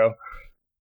to 0.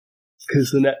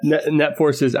 Because the net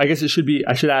force is, I guess I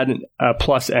should add a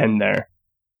plus n there.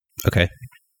 Okay.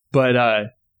 But,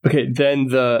 okay, then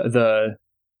the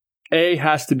A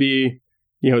has to be,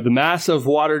 the mass of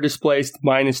water displaced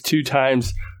minus 2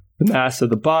 times the mass of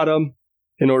the bottom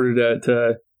in order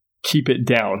to keep it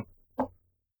down.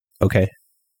 Okay.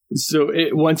 So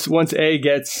once A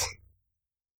gets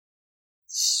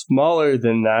smaller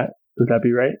than that, would that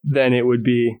be right? Then it would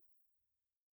be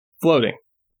floating.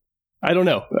 I don't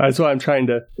know. That's why I'm trying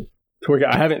to work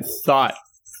out. I haven't thought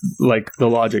like the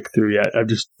logic through yet. I've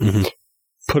just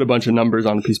put a bunch of numbers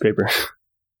on a piece of paper.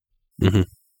 Mm-hmm.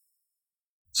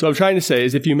 So I'm trying to say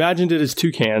is if you imagined it as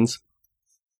two cans,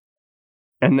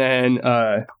 and then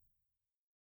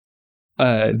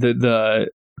the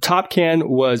top can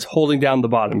was holding down the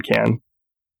bottom can.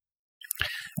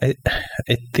 I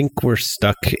think we're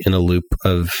stuck in a loop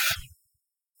of,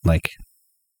 like,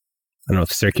 I don't know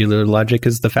if circular logic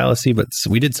is the fallacy, but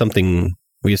we did something,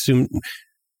 we assume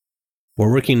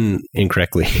we're working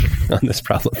incorrectly on this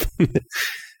problem.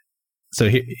 So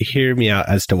hear me out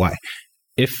as to why.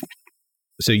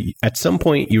 So at some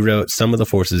point you wrote sum of the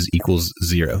forces equals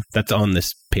 0. That's on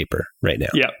this paper right now.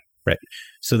 Yeah. Right.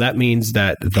 So that means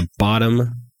that the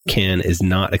bottom can is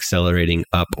not accelerating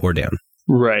up or down.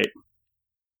 Right.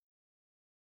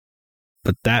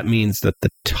 But that means that the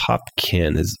top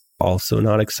can is also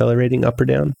not accelerating up or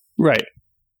down. Right.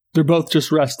 They're both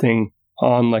just resting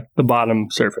on like the bottom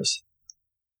surface.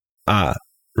 Ah,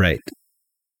 right.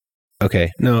 Okay.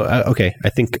 No. Okay. I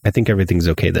think everything's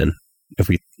okay then.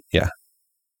 Yeah.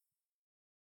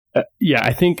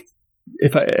 I think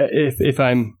if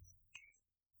I'm,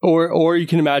 or you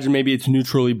can imagine maybe it's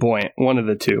neutrally buoyant. One of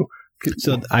the two.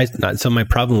 So my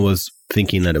problem was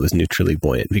thinking that it was neutrally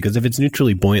buoyant, because if it's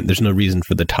neutrally buoyant, there's no reason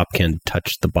for the top can to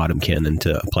touch the bottom can and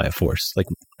to apply a force. Like,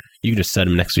 you can just set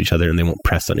them next to each other and they won't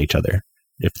press on each other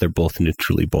if they're both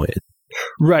neutrally buoyant.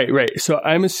 Right. So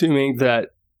I'm assuming that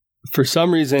for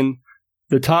some reason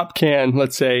the top can,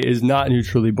 let's say, is not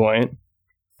neutrally buoyant.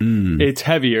 It's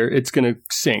heavier. It's going to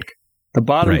sink. The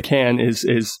bottom can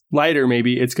is lighter.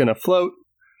 Maybe it's going to float.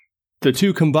 The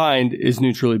two combined is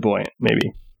neutrally buoyant.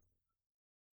 Maybe.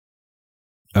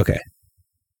 Okay.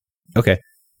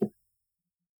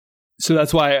 So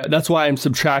that's why I'm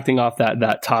subtracting off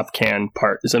that top can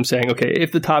part. Is I'm saying, okay,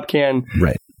 if the top can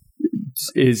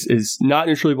is not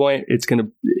neutrally buoyant,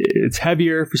 it's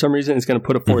heavier for some reason. It's going to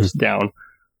put a force down.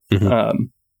 Mm-hmm.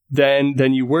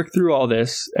 Then you work through all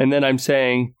this, and then I'm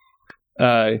saying,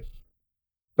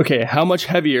 okay, how much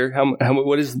heavier?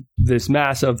 What is this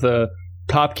mass of the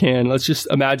top can? Let's just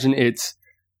imagine it's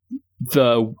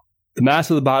the mass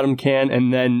of the bottom can,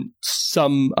 and then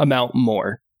some amount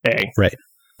more, A. Right.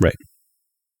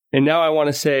 And now I want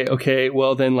to say, okay,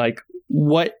 well then, like,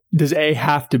 what does A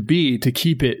have to be to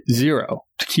keep it 0,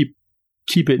 to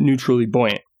keep it neutrally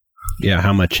buoyant? Yeah,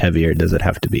 how much heavier does it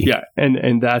have to be? Yeah,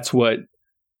 and that's what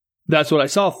I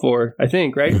solved for, I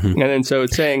think, right? Mm-hmm. And then so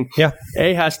it's saying,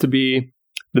 A has to be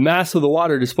the mass of the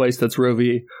water displaced, that's rho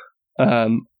v,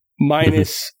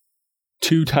 minus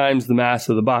 2 times the mass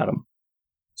of the bottom.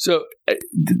 So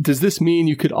does this mean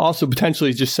you could also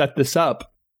potentially just set this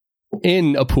up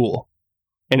in a pool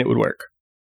and it would work?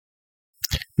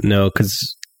 No,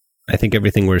 because I think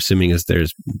everything we're assuming is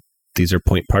these are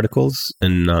point particles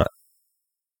and not.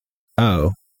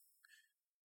 Oh,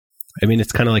 I mean,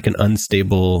 it's kind of like an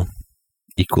unstable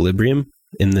equilibrium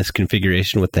in this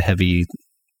configuration with the heavy,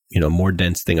 more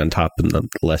dense thing on top and the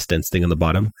less dense thing on the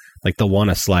bottom. Like, they'll want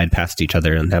to slide past each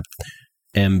other and have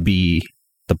MB,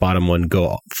 the bottom one,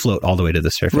 float all the way to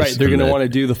the surface. Right. They're going to want to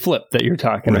do the flip that you're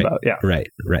talking about. Yeah. Right.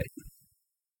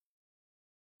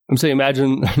 I'm saying,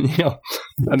 imagine,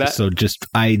 so just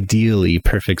ideally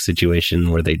perfect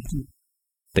situation where they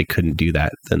couldn't do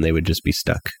that, then they would just be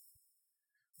stuck.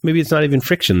 Maybe it's not even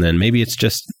friction then. Maybe it's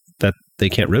just that they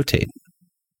can't rotate.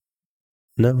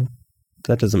 No,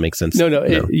 that doesn't make sense. No.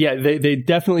 They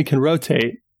definitely can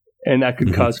rotate, and that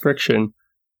could cause friction.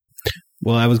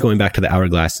 Well, I was going back to the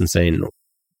hourglass and saying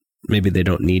maybe they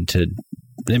don't need to,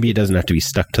 maybe it doesn't have to be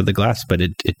stuck to the glass, but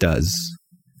it does.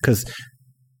 Because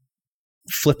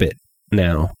flip it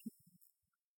now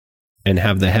and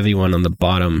have the heavy one on the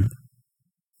bottom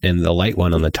and the light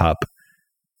one on the top.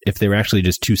 If they were actually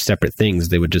just two separate things,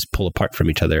 they would just pull apart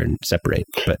from each other and separate.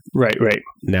 But right.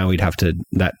 Now we'd have to,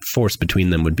 that force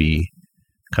between them would be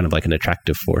kind of like an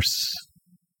attractive force.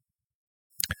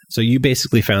 So you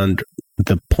basically found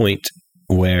the point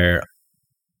where,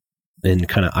 in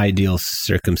kind of ideal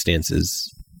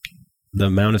circumstances, the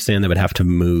amount of sand that would have to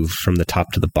move from the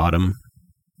top to the bottom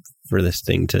for this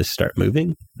thing to start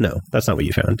moving? No, that's not what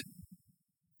you found.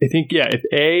 I think, if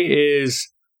A is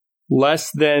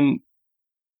less than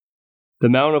the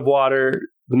amount of water,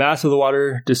 the mass of the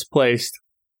water displaced,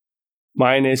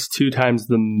 minus 2 times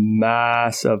the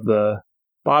mass of the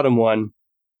bottom one,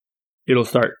 it'll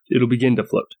begin to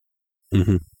float.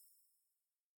 Mm-hmm.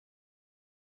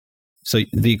 So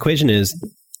the equation is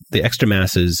the extra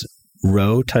mass is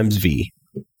rho times V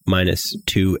minus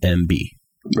 2mb.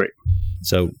 Right.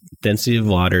 So density of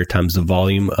water times the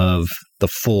volume of the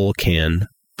full can,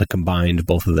 the combined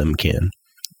both of them can.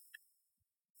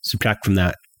 Subtract from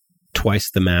that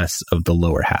twice the mass of the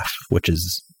lower half, which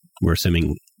is, we're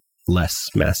assuming, less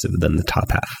massive than the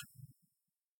top half.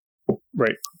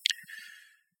 Right.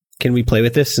 Can we play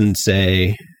with this and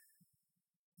say,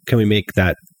 can we make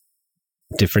that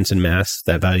difference in mass,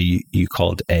 that value you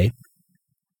called A,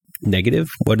 negative?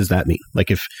 What does that mean?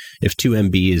 Like if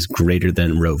 2mb is greater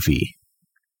than rho v?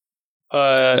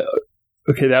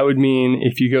 Okay, that would mean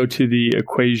if you go to the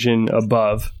equation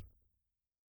above,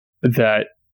 that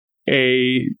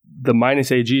the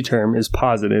minus ag term is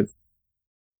positive.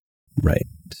 Right.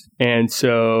 And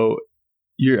so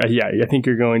I think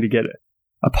you're going to get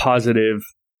a positive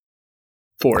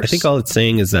force. I think all it's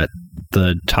saying is that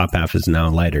the top half is now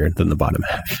lighter than the bottom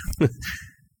half.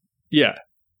 Yeah.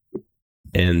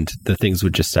 And the things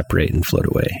would just separate and float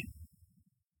away.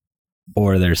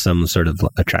 Or there's some sort of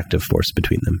attractive force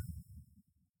between them.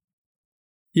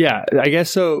 Yeah, I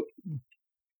guess so.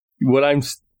 What I'm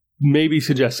maybe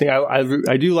suggesting,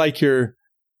 I do like your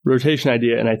rotation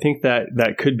idea, and I think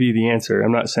that could be the answer.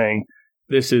 I'm not saying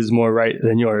this is more right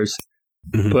than yours,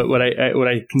 but what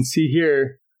I can see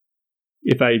here,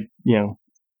 if I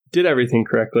did everything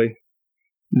correctly,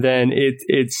 then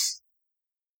it's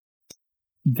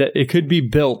that it could be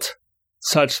built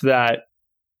such that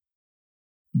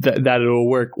it'll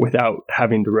work without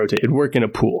having to rotate. It'd work in a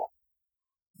pool.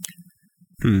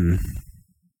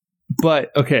 But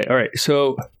okay, all right.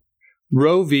 So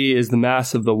rho v is the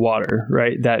mass of the water,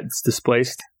 right? That's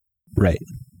displaced. Right.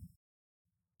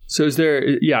 So is there?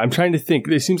 Yeah, I'm trying to think.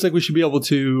 It seems like we should be able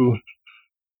to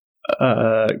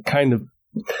kind of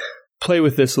play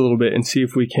with this a little bit and see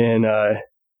if we can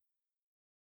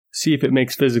see if it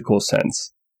makes physical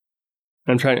sense.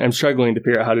 I'm struggling to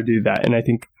figure out how to do that, and I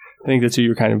think that's what you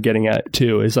were kind of getting at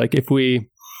too. Is like if we,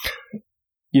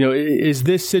 is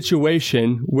this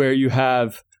situation where you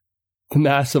have the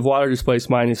mass of water displaced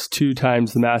minus 2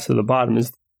 times the mass of the bottom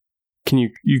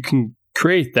you can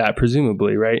create that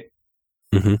presumably, right?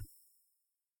 Mm-hmm.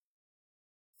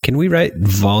 Can we write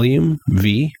volume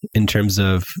V in terms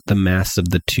of the mass of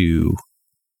the two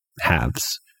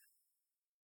halves?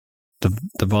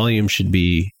 The volume should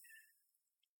be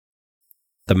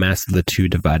the mass of the two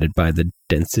divided by the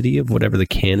density of whatever the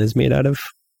can is made out of.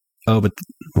 Oh, but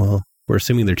we're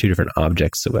assuming they're two different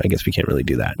objects, so I guess we can't really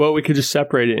do that. Well, we could just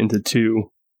separate it into two,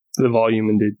 the volume,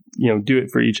 and do it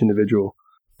for each individual.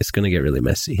 It's going to get really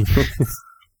messy.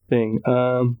 Thing.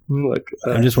 Look.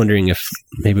 I'm just wondering if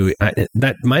maybe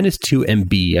that minus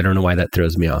 2mb, I don't know why that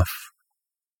throws me off.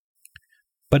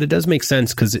 But it does make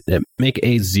sense because make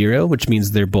A 0, which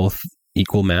means they're both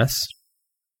equal mass.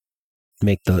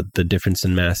 Make the difference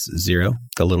in mass 0,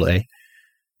 the little a.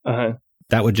 Uh-huh.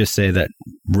 That would just say that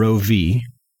rho v,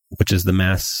 which is the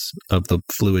mass of the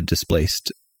fluid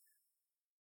displaced,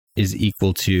 is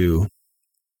equal to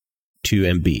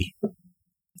 2mb,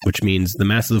 which means the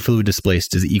mass of the fluid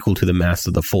displaced is equal to the mass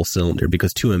of the full cylinder,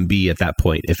 because 2mb at that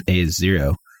point, if A is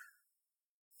 0,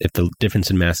 if the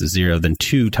difference in mass is 0, then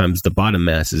 2 times the bottom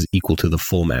mass is equal to the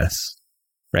full mass,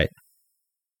 right?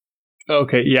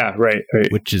 Okay, yeah, right.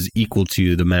 Which is equal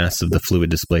to the mass of the fluid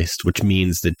displaced, which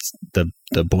means that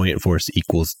the buoyant force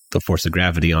equals the force of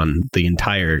gravity on the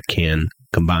entire can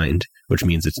combined, which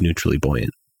means it's neutrally buoyant.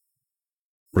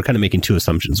 We're kind of making two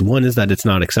assumptions. One is that it's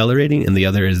not accelerating, and the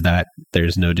other is that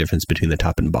there's no difference between the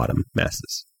top and bottom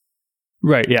masses.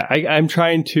 Right, yeah. I'm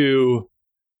trying to...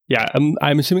 Yeah,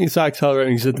 I'm assuming it's not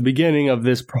accelerating because at the beginning of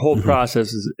this whole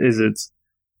process is it's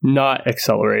not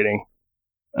accelerating.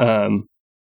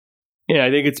 Yeah, I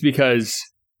think it's because,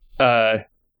 I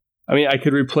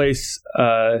could replace,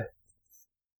 let's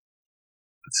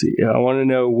see, I want to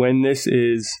know when this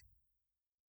is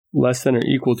less than or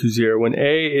equal to 0. When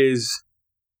A is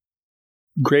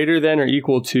greater than or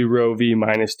equal to rho v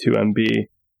minus 2mb,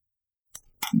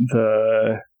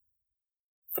 the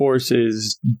force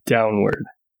is downward.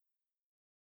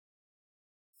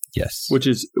 Yes.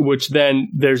 Which then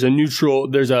there's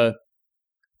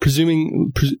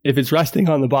presuming if it's resting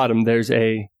on the bottom, there's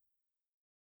a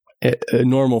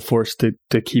normal force to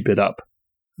keep it up.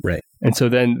 Right. And so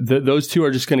then those two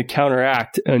are just going to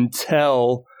counteract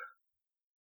until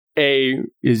A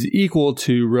is equal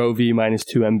to rho v minus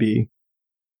 2mb.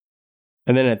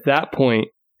 And then at that point,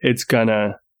 it's going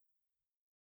to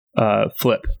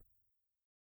flip.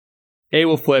 A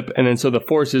will flip, and then so the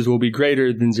forces will be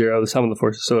greater than 0, the sum of the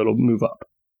forces, so it'll move up.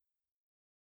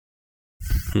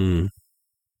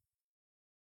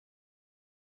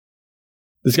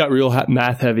 This got real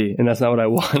math heavy, and that's not what I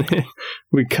wanted.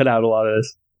 We cut out a lot of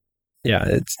this. Yeah,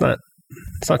 it's not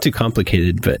too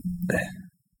complicated, but it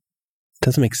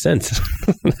doesn't make sense.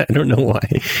 I don't know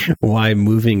why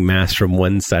moving mass from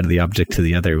one side of the object to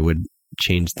the other would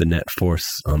change the net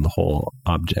force on the whole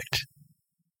object.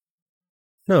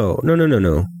 No.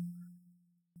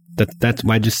 That's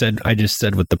why I just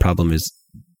said what the problem is.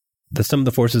 The sum of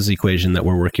the forces equation that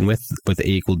we're working with A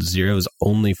equal to 0 is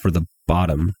only for the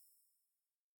bottom.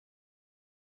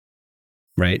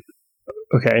 Right?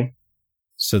 Okay.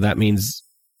 So that means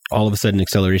all of a sudden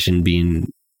acceleration being,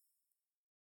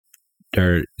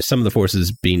 or some of the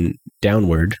forces being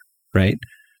downward, right?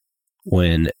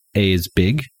 When A is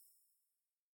big,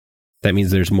 that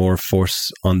means there's more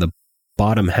force on the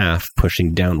bottom half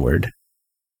pushing downward.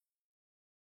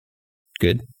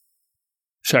 Good.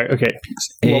 Sorry, okay.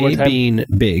 A being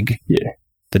big,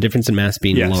 the difference in mass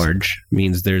being Yes. large,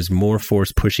 means there's more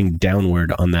force pushing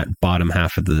downward on that bottom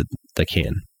half of the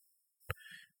can.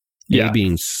 Yeah. A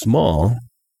being small,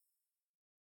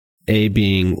 A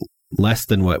being less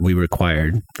than what we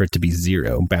required for it to be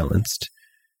 0, balanced,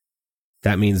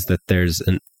 that means that there's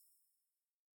an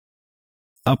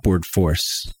upward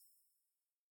force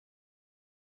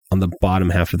on the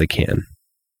bottom half of the can.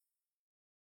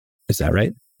 Is that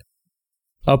right?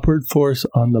 Upward force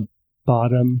on the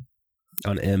bottom.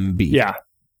 On MB. Yeah.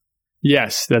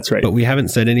 Yes, that's right. But we haven't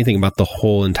said anything about the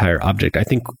whole entire object. I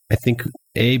think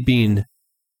A being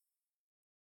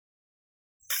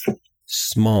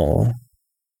small,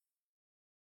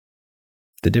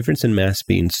 the difference in mass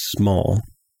being small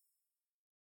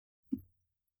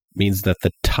means that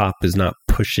the top is not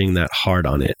pushing that hard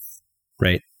on it,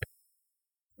 right?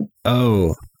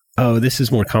 Oh, this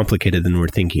is more complicated than we're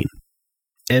thinking.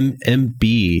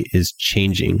 MB is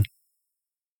changing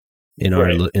in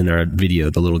our video,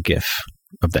 the little GIF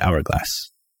of the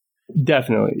hourglass.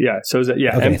 Definitely, yeah. So is that,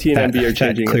 okay, MT and MB are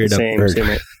changing at the same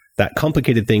rate. That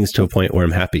complicated things to a point where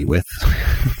I'm happy with,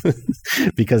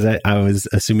 because I was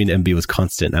assuming MB was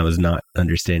constant. I was not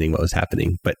understanding what was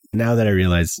happening. But now that I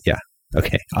realize,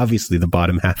 okay, obviously the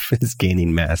bottom half is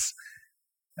gaining mass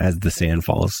as the sand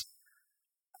falls.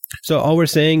 So all we're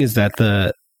saying is that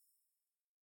the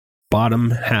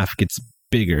bottom half gets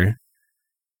bigger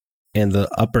and the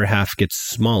upper half gets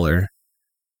smaller,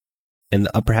 and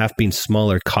the upper half being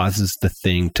smaller causes the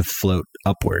thing to float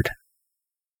upward.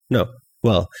 No.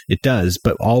 Well, it does,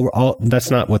 but all that's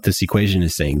not what this equation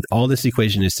is saying. All this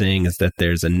equation is saying is that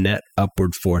there's a net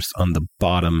upward force on the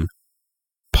bottom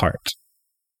part.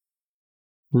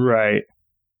 Right.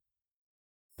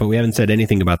 But we haven't said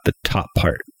anything about the top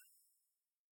part.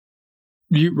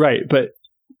 Right, but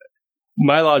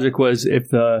my logic was if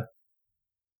the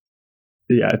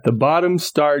bottom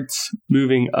starts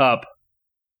moving up,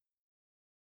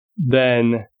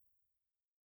 then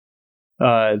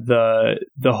the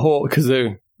whole, because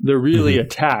they're really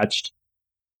attached,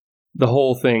 the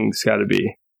whole thing's got to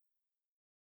be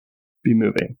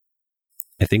moving.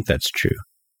 I think that's true,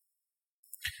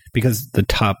 because the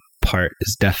top part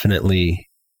is definitely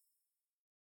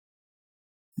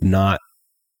not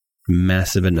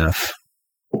massive enough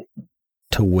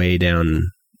to weigh down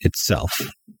itself.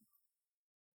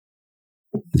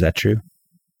 Is that true?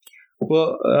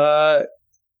 Well,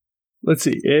 let's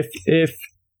see. If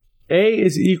A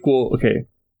is equal,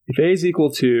 if A is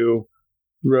equal to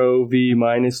rho V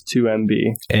minus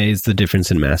 2mb. A is the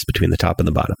difference in mass between the top and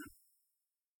the bottom.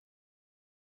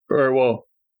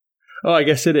 I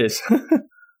guess it is.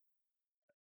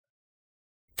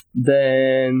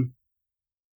 Then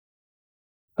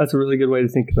that's a really good way to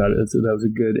think about it. That was a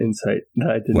good insight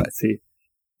that I didn't see.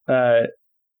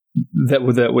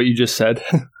 That what you just said.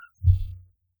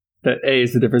 That A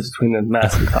is the difference between the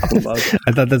mass and top and bottom.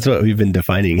 I thought that's what we've been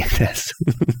defining it as.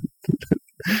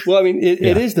 Well, I mean,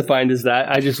 it is defined as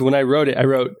that. When I wrote it, I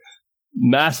wrote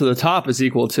mass of the top is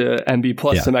equal to MB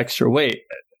plus some extra weight.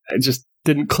 It just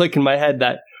didn't click in my head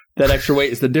that extra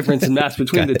weight is the difference in mass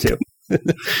between the two.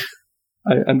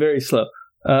 I'm very slow.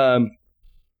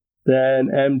 Then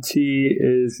MT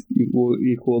is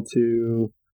equal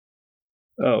to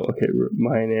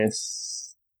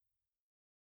minus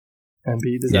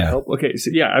MB. Does that help? Okay,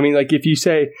 so I mean, like if you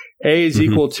say A is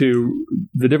equal to,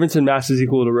 the difference in mass is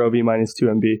equal to rho V minus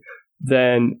 2mb,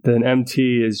 then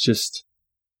MT is just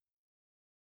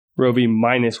rho V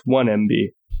minus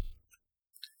 1mb.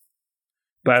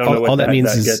 But I don't know what that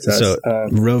means. That gets us. So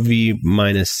rho V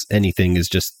minus anything is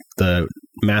just the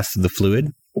mass of the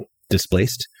fluid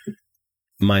displaced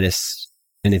minus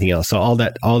anything else. So all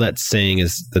that's saying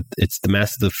is that it's the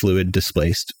mass of the fluid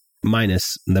displaced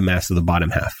minus the mass of the bottom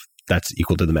half. That's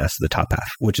equal to the mass of the top half,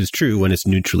 which is true when it's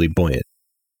neutrally buoyant.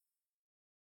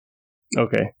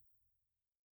 Okay.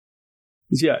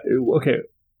 Yeah. Okay.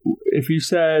 If you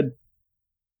said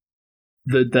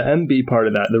the MB part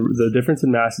of that, the difference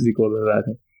in mass is equal to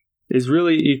that, is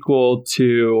really equal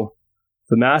to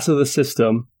the mass of the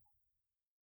system.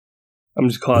 I'm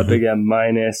just calling it big M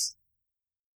minus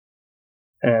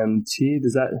MT.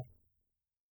 Does that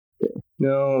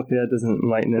No, okay, that doesn't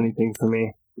enlighten anything for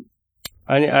me.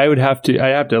 I would have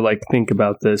to like think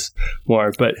about this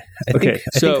more, but I think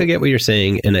I get what you're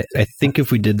saying, and I think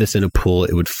if we did this in a pool,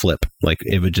 it would flip. Like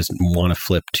it would just want to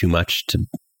flip too much to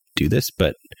do this,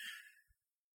 but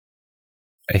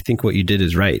I think what you did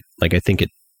is right. Like I think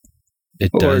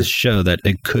it does show that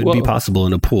it could be possible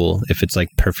in a pool if it's like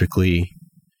perfectly,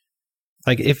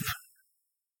 like if,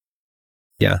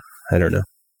 yeah, I don't know.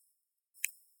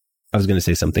 I was going to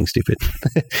say something stupid.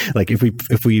 Like if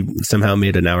we somehow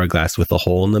made an hourglass with a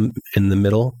hole in the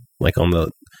middle, like on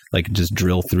the, like just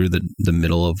drill through the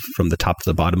middle of, from the top to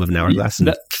the bottom of an hourglass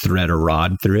and thread a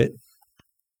rod through it.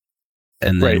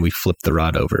 And then we flip the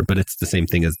rod over, but it's the same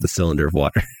thing as the cylinder of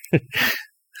water.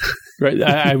 Right.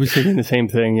 I was thinking the same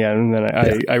thing. Yeah. And then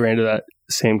I ran to that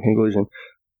same conclusion.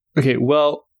 Okay.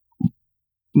 Well,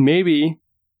 maybe.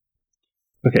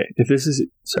 Okay. If this is,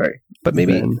 sorry. But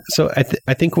maybe, so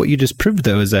I think what you just proved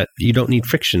though is that you don't need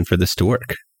friction for this to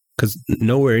work, because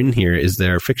nowhere in here is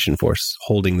there a friction force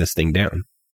holding this thing down.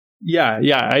 Yeah.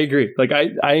 Yeah. I agree. Like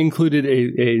I included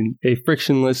a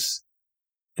frictionless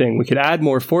thing. We could add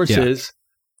more forces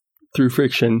through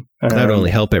friction. That would only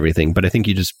help everything. But I think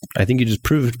you just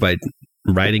proved by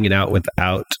writing it out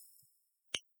without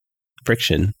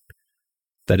friction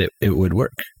that it would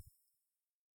work.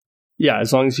 Yeah,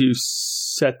 as long as you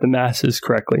set the masses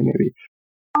correctly, maybe.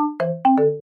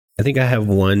 I think I have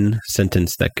one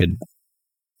sentence that could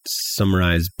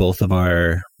summarize both of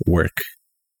our work.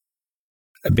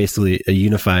 Basically, a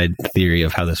unified theory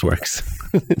of how this works.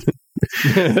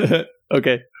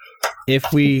 Okay.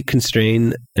 If we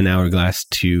constrain an hourglass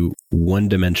to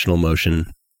one-dimensional motion,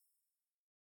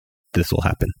 this will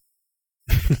happen.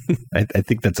 I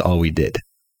think that's all we did.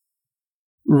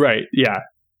 Right, yeah.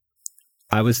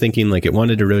 I was thinking like it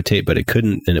wanted to rotate, but it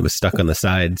couldn't, and it was stuck on the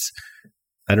sides.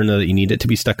 I don't know that you need it to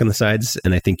be stuck on the sides,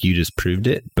 and I think you just proved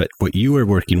it. But what you were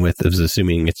working with is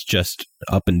assuming it's just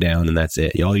up and down, and that's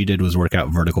it. All you did was work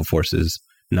out vertical forces,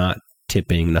 not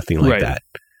tipping, nothing like that.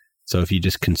 So if you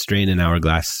just constrain an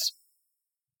hourglass,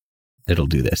 it'll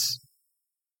do this.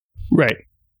 Right.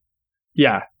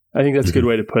 Yeah, I think that's a good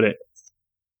way to put it.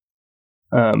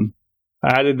 I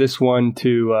added this one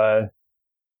to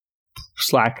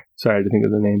Slack. Sorry, I had to think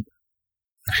of the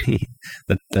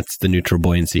name. That's the neutral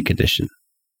buoyancy condition.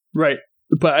 Right.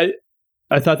 But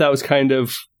I thought that was kind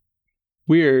of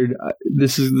weird.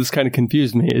 This kind of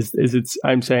confused me.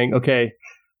 I'm saying, okay,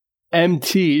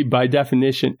 MT by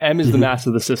definition, M is the mass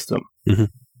of the system.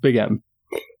 Big M.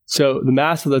 So the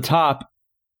mass of the top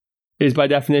is by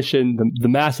definition the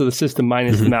mass of the system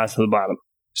minus the mass of the bottom,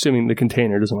 assuming the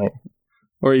container doesn't weigh,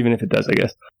 or even if it does, I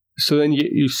guess. So then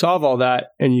you solve all that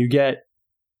and you get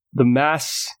the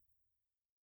mass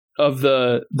of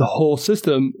the whole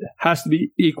system has to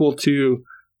be equal to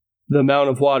the amount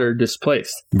of water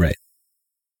displaced. Right.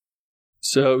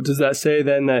 So does that say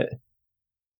then that?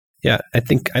 Yeah, I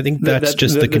think that's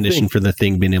just the condition for the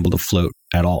thing being able to float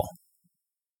at all,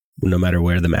 no matter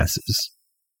where the mass is,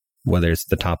 whether it's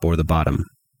the top or the bottom.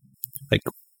 Like,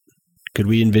 could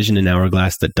we envision an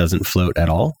hourglass that doesn't float at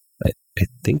all? I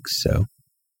think so.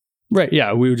 Right.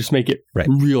 Yeah, we would just make it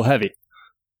real heavy.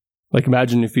 Like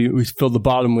imagine if we filled the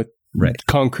bottom with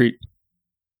concrete,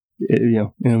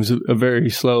 and it was a very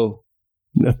slow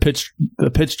pitch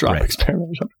drop experiment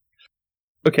or something.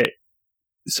 Okay,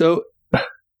 so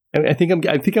I think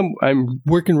I'm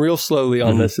working real slowly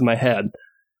on this in my head.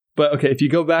 But okay, if you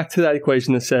go back to that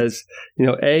equation that says,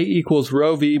 A equals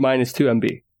rho v minus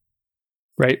 2mb,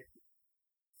 right?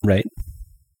 Right.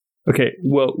 Okay,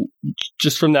 well,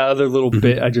 just from that other little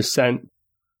bit I just sent,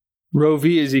 rho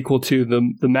v is equal to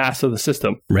the mass of the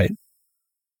system. Right.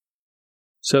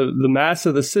 So the mass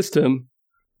of the system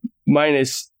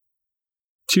minus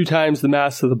 2 times the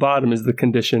mass of the bottom is the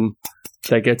condition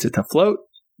that gets it to float.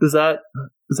 Does that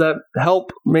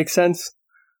help make sense?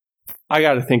 I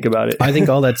got to think about it. I think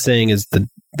all that's saying is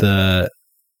I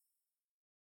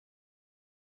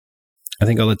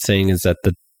think all it's saying is that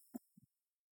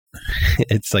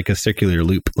it's like a circular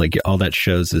loop. Like all that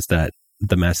shows is that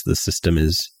the mass of the system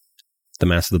is the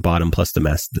mass of the bottom plus the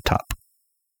mass of the top.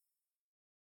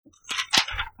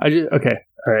 Okay.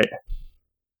 All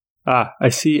right. I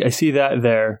see that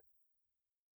there.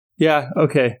 Yeah.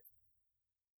 Okay.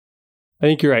 I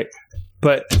think you're right.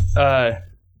 But,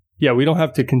 we don't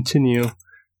have to continue,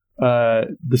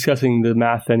 discussing the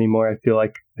math anymore. I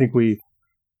think we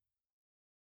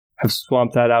have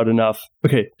swamped that out enough.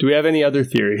 Okay. Do we have any other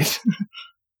theories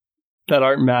that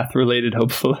aren't math related,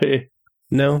 hopefully?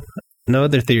 No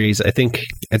other theories. I think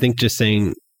just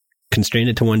saying constrain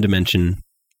it to one dimension,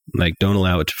 like don't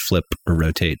allow it to flip or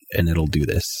rotate, and it'll do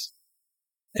this.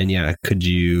 And yeah, could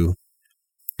you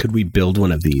Could we build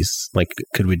one of these? Like,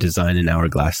 could we design an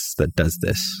hourglass that does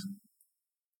this?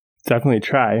 Definitely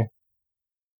try.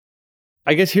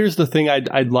 I guess here's the thing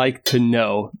I'd like to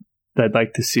know, that I'd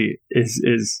like to see,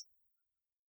 is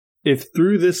if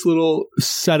through this little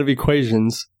set of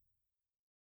equations,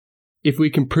 if we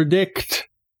can predict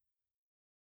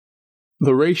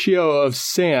the ratio of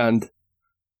sand,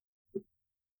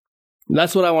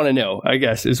 that's what I want to know, I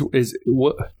guess, is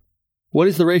what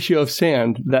is the ratio of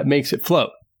sand that makes it float?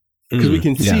 Because we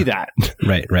can see that.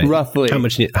 Right. Roughly. How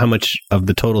much of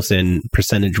the total sand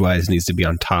percentage-wise needs to be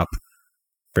on top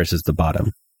versus the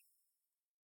bottom?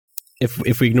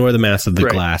 If we ignore the mass of the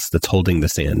glass that's holding the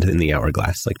sand in the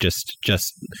hourglass, like just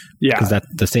because that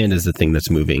the sand is the thing that's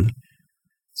moving.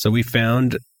 So we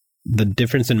found the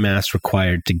difference in mass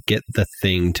required to get the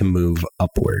thing to move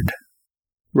upward.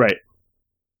 Right.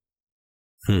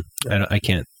 I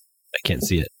can't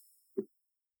see it.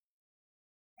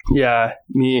 Yeah,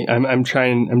 I'm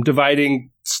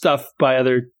dividing stuff by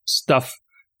other stuff.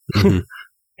 Mm-hmm.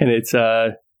 And it's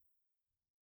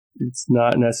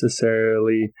not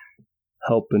necessarily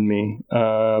helping me.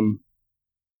 I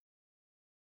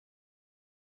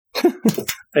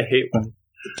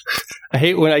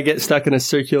hate when I get stuck in a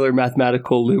circular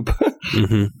mathematical loop.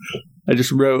 Mm-hmm. I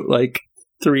just wrote like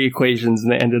 3 equations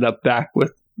and they ended up back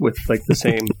with like the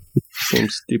same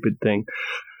stupid thing.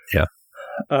 Yeah.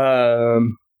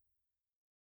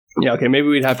 Yeah, okay, maybe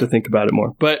we'd have to think about it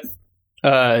more. But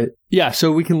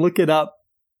so we can look it up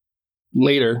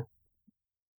later,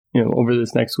 over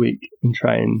this next week and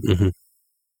try and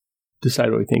decide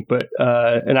what we think. But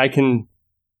and I can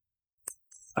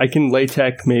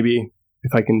LaTeX, maybe,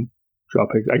 if I can draw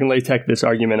pictures. I can LaTeX this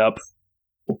argument up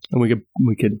and we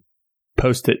could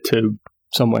post it to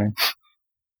somewhere.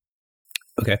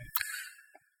 Okay.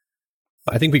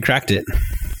 I think we cracked it.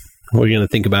 We're going to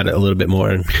think about it a little bit more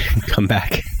and come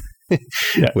back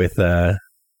with a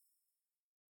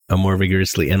more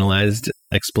rigorously analyzed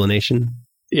explanation.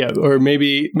 Yeah, or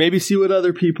maybe see what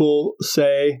other people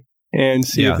say and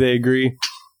see if they agree.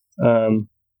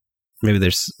 Maybe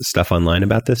there's stuff online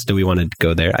about this. Do we want to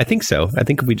go there? I think so. I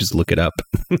think if we just look it up,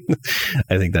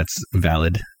 I think that's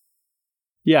valid.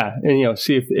 Yeah, and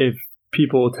see if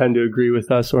people tend to agree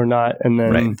with us or not, and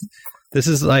then. Right. This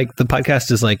is like, the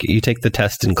podcast is like, you take the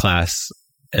test in class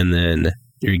and then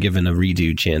you're given a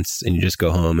redo chance and you just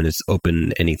go home and it's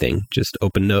open anything. Just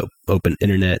open note, open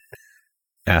internet,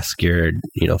 ask your,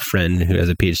 friend who has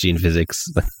a PhD in physics.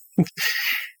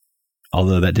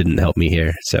 Although that didn't help me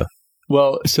here. So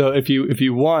if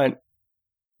you want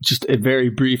just a very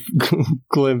brief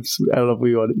glimpse, I don't know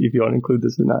if you want to include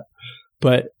this or not,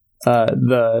 but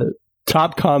the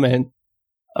top comment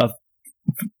of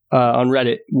on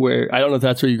Reddit, where I don't know if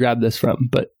that's where you grabbed this from,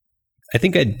 but I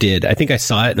think I did. I think I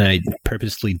saw it and I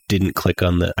purposely didn't click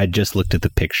on I just looked at the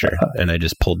picture and I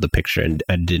just pulled the picture and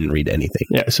I didn't read anything.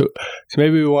 Yeah. So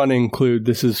maybe we want to include,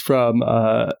 this is from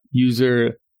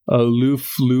user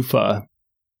Lufa.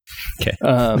 Okay.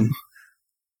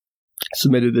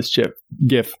 Submitted this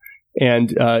GIF,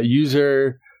 and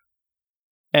user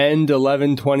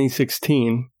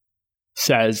End112016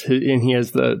 says, and he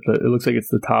has the it looks like it's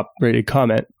the top rated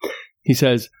comment. He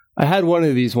says, I had one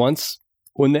of these once.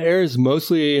 When the air is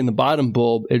mostly in the bottom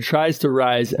bulb, it tries to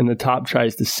rise and the top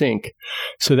tries to sink.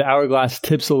 So the hourglass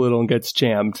tips a little and gets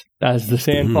jammed. As the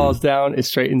sand falls down, it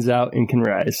straightens out and can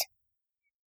rise.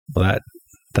 Well,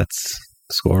 that's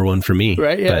score 1 for me.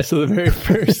 Right? Yeah. So the very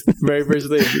first thing,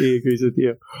 he agrees with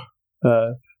you.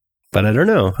 But I don't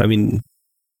know. I mean,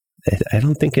 I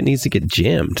don't think it needs to get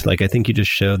jammed. Like, I think you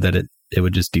just showed that it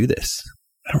would just do this.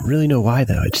 I don't really know why,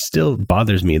 though. It still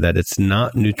bothers me that it's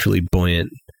not neutrally buoyant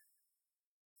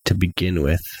to begin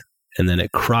with, and then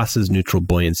it crosses neutral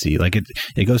buoyancy. Like,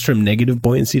 it goes from negative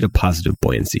buoyancy to positive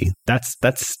buoyancy. That's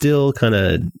still kind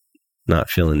of not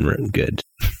feeling good.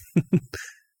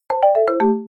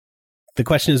 The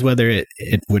question is whether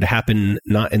it would happen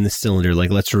not in the cylinder.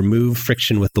 Like, let's remove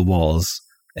friction with the walls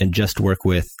and just work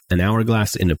with an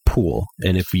hourglass in a pool.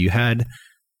 And if you had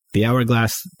the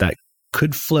hourglass that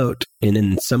could float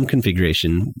in some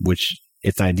configuration, which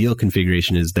its ideal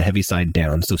configuration is the heavy side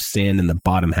down, so sand in the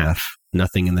bottom half,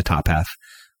 nothing in the top half,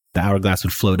 the hourglass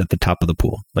would float at the top of the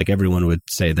pool. Like, everyone would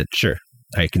say that, sure,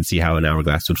 I can see how an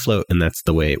hourglass would float, and that's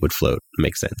the way it would float. It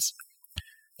makes sense.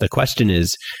 The question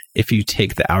is, if you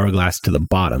take the hourglass to the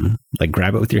bottom, like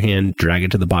grab it with your hand, drag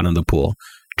it to the bottom of the pool,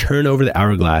 turn over the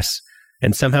hourglass,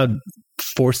 and somehow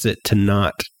force it to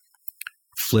not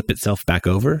flip itself back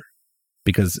over,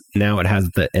 because now it has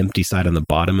the empty side on the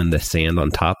bottom and the sand on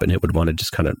top, and it would want to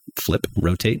just kind of flip,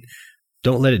 rotate.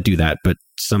 Don't let it do that, but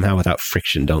somehow without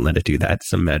friction, don't let it do that.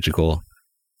 Some magical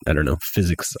I don't know,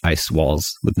 physics ice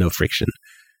walls with no friction.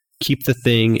 Keep the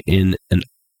thing in an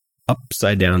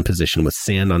upside down position with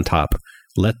sand on top.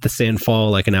 Let the sand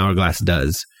fall like an hourglass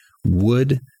does.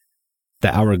 Would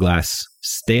the hourglass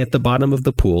stay at the bottom of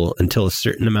the pool until a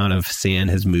certain amount of sand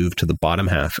has moved to the bottom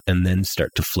half and then start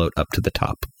to float up to the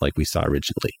top like we saw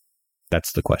originally?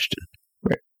 That's the question.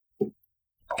 Right.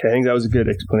 Okay, I think that was a good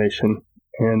explanation.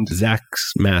 And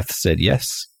Zach's math said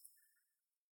yes.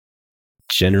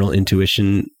 General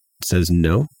intuition says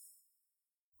no.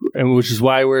 And which is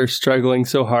why we're struggling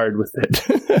so hard with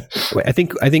it. I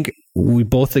think we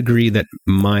both agree that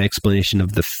my explanation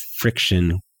of the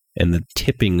friction and the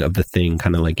tipping of the thing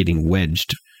kind of like getting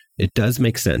wedged, it does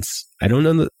make sense. I don't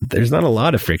know, there's not a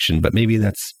lot of friction, but maybe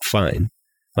that's fine.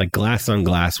 Like glass on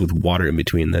glass with water in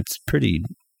between, that's pretty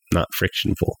not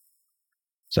frictionful.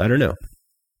 So I don't know.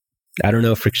 I don't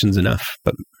know if friction's enough,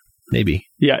 but maybe.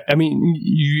 Yeah, I mean,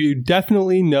 you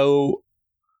definitely know.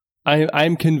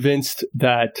 I'm convinced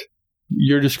that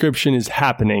your description is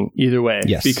happening either way.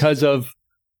 Yes. Because of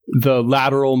the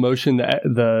lateral motion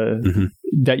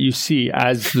that you see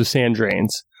as the sand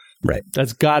drains. Right.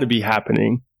 That's got to be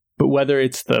happening. But whether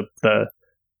it's the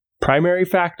primary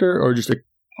factor or just a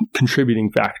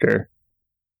contributing factor,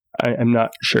 I'm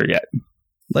not sure yet.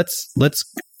 Let's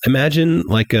imagine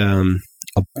like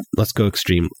let's go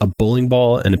extreme, a bowling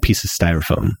ball and a piece of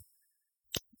styrofoam.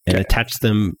 And attach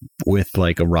them with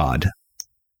like a rod,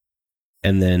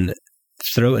 and then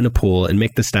throw it in a pool and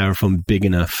make the styrofoam big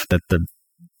enough that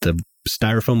the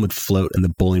styrofoam would float and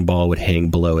the bowling ball would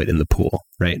hang below it in the pool,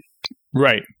 right?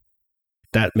 Right.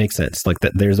 That makes sense. Like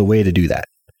that, there's a way to do that.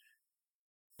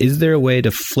 Is there a way to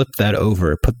flip that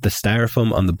over, put the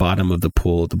styrofoam on the bottom of the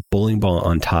pool, the bowling ball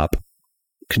on top,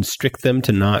 constrict them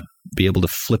to not be able to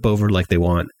flip over like they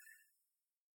want?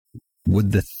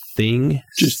 Would the thing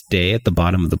just stay at the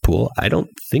bottom of the pool? I don't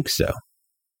think so.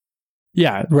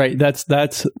 Yeah, right. That's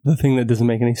the thing that doesn't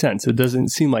make any sense. It doesn't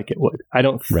seem like it would. I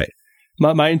don't. Right.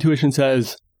 My intuition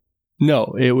says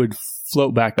no. It would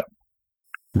float back up.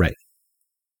 Right.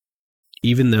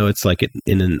 Even though it's like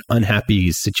in an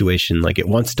unhappy situation, like it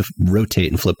wants to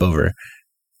rotate and flip over,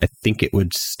 I think it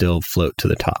would still float to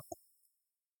the top.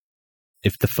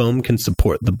 If the foam can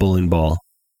support the bowling ball,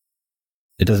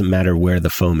 it doesn't matter where the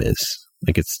foam is.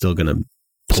 Like it's still going to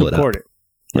pull support it up.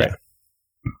 It. Right. Yeah.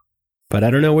 But I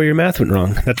don't know where your math went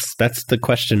wrong. That's the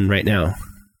question right now.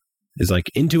 Is like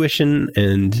intuition,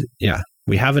 and yeah,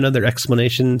 we have another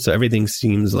explanation, so everything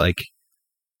seems like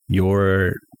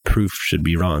your proof should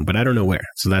be wrong, but I don't know where.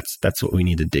 So that's what we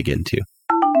need to dig into.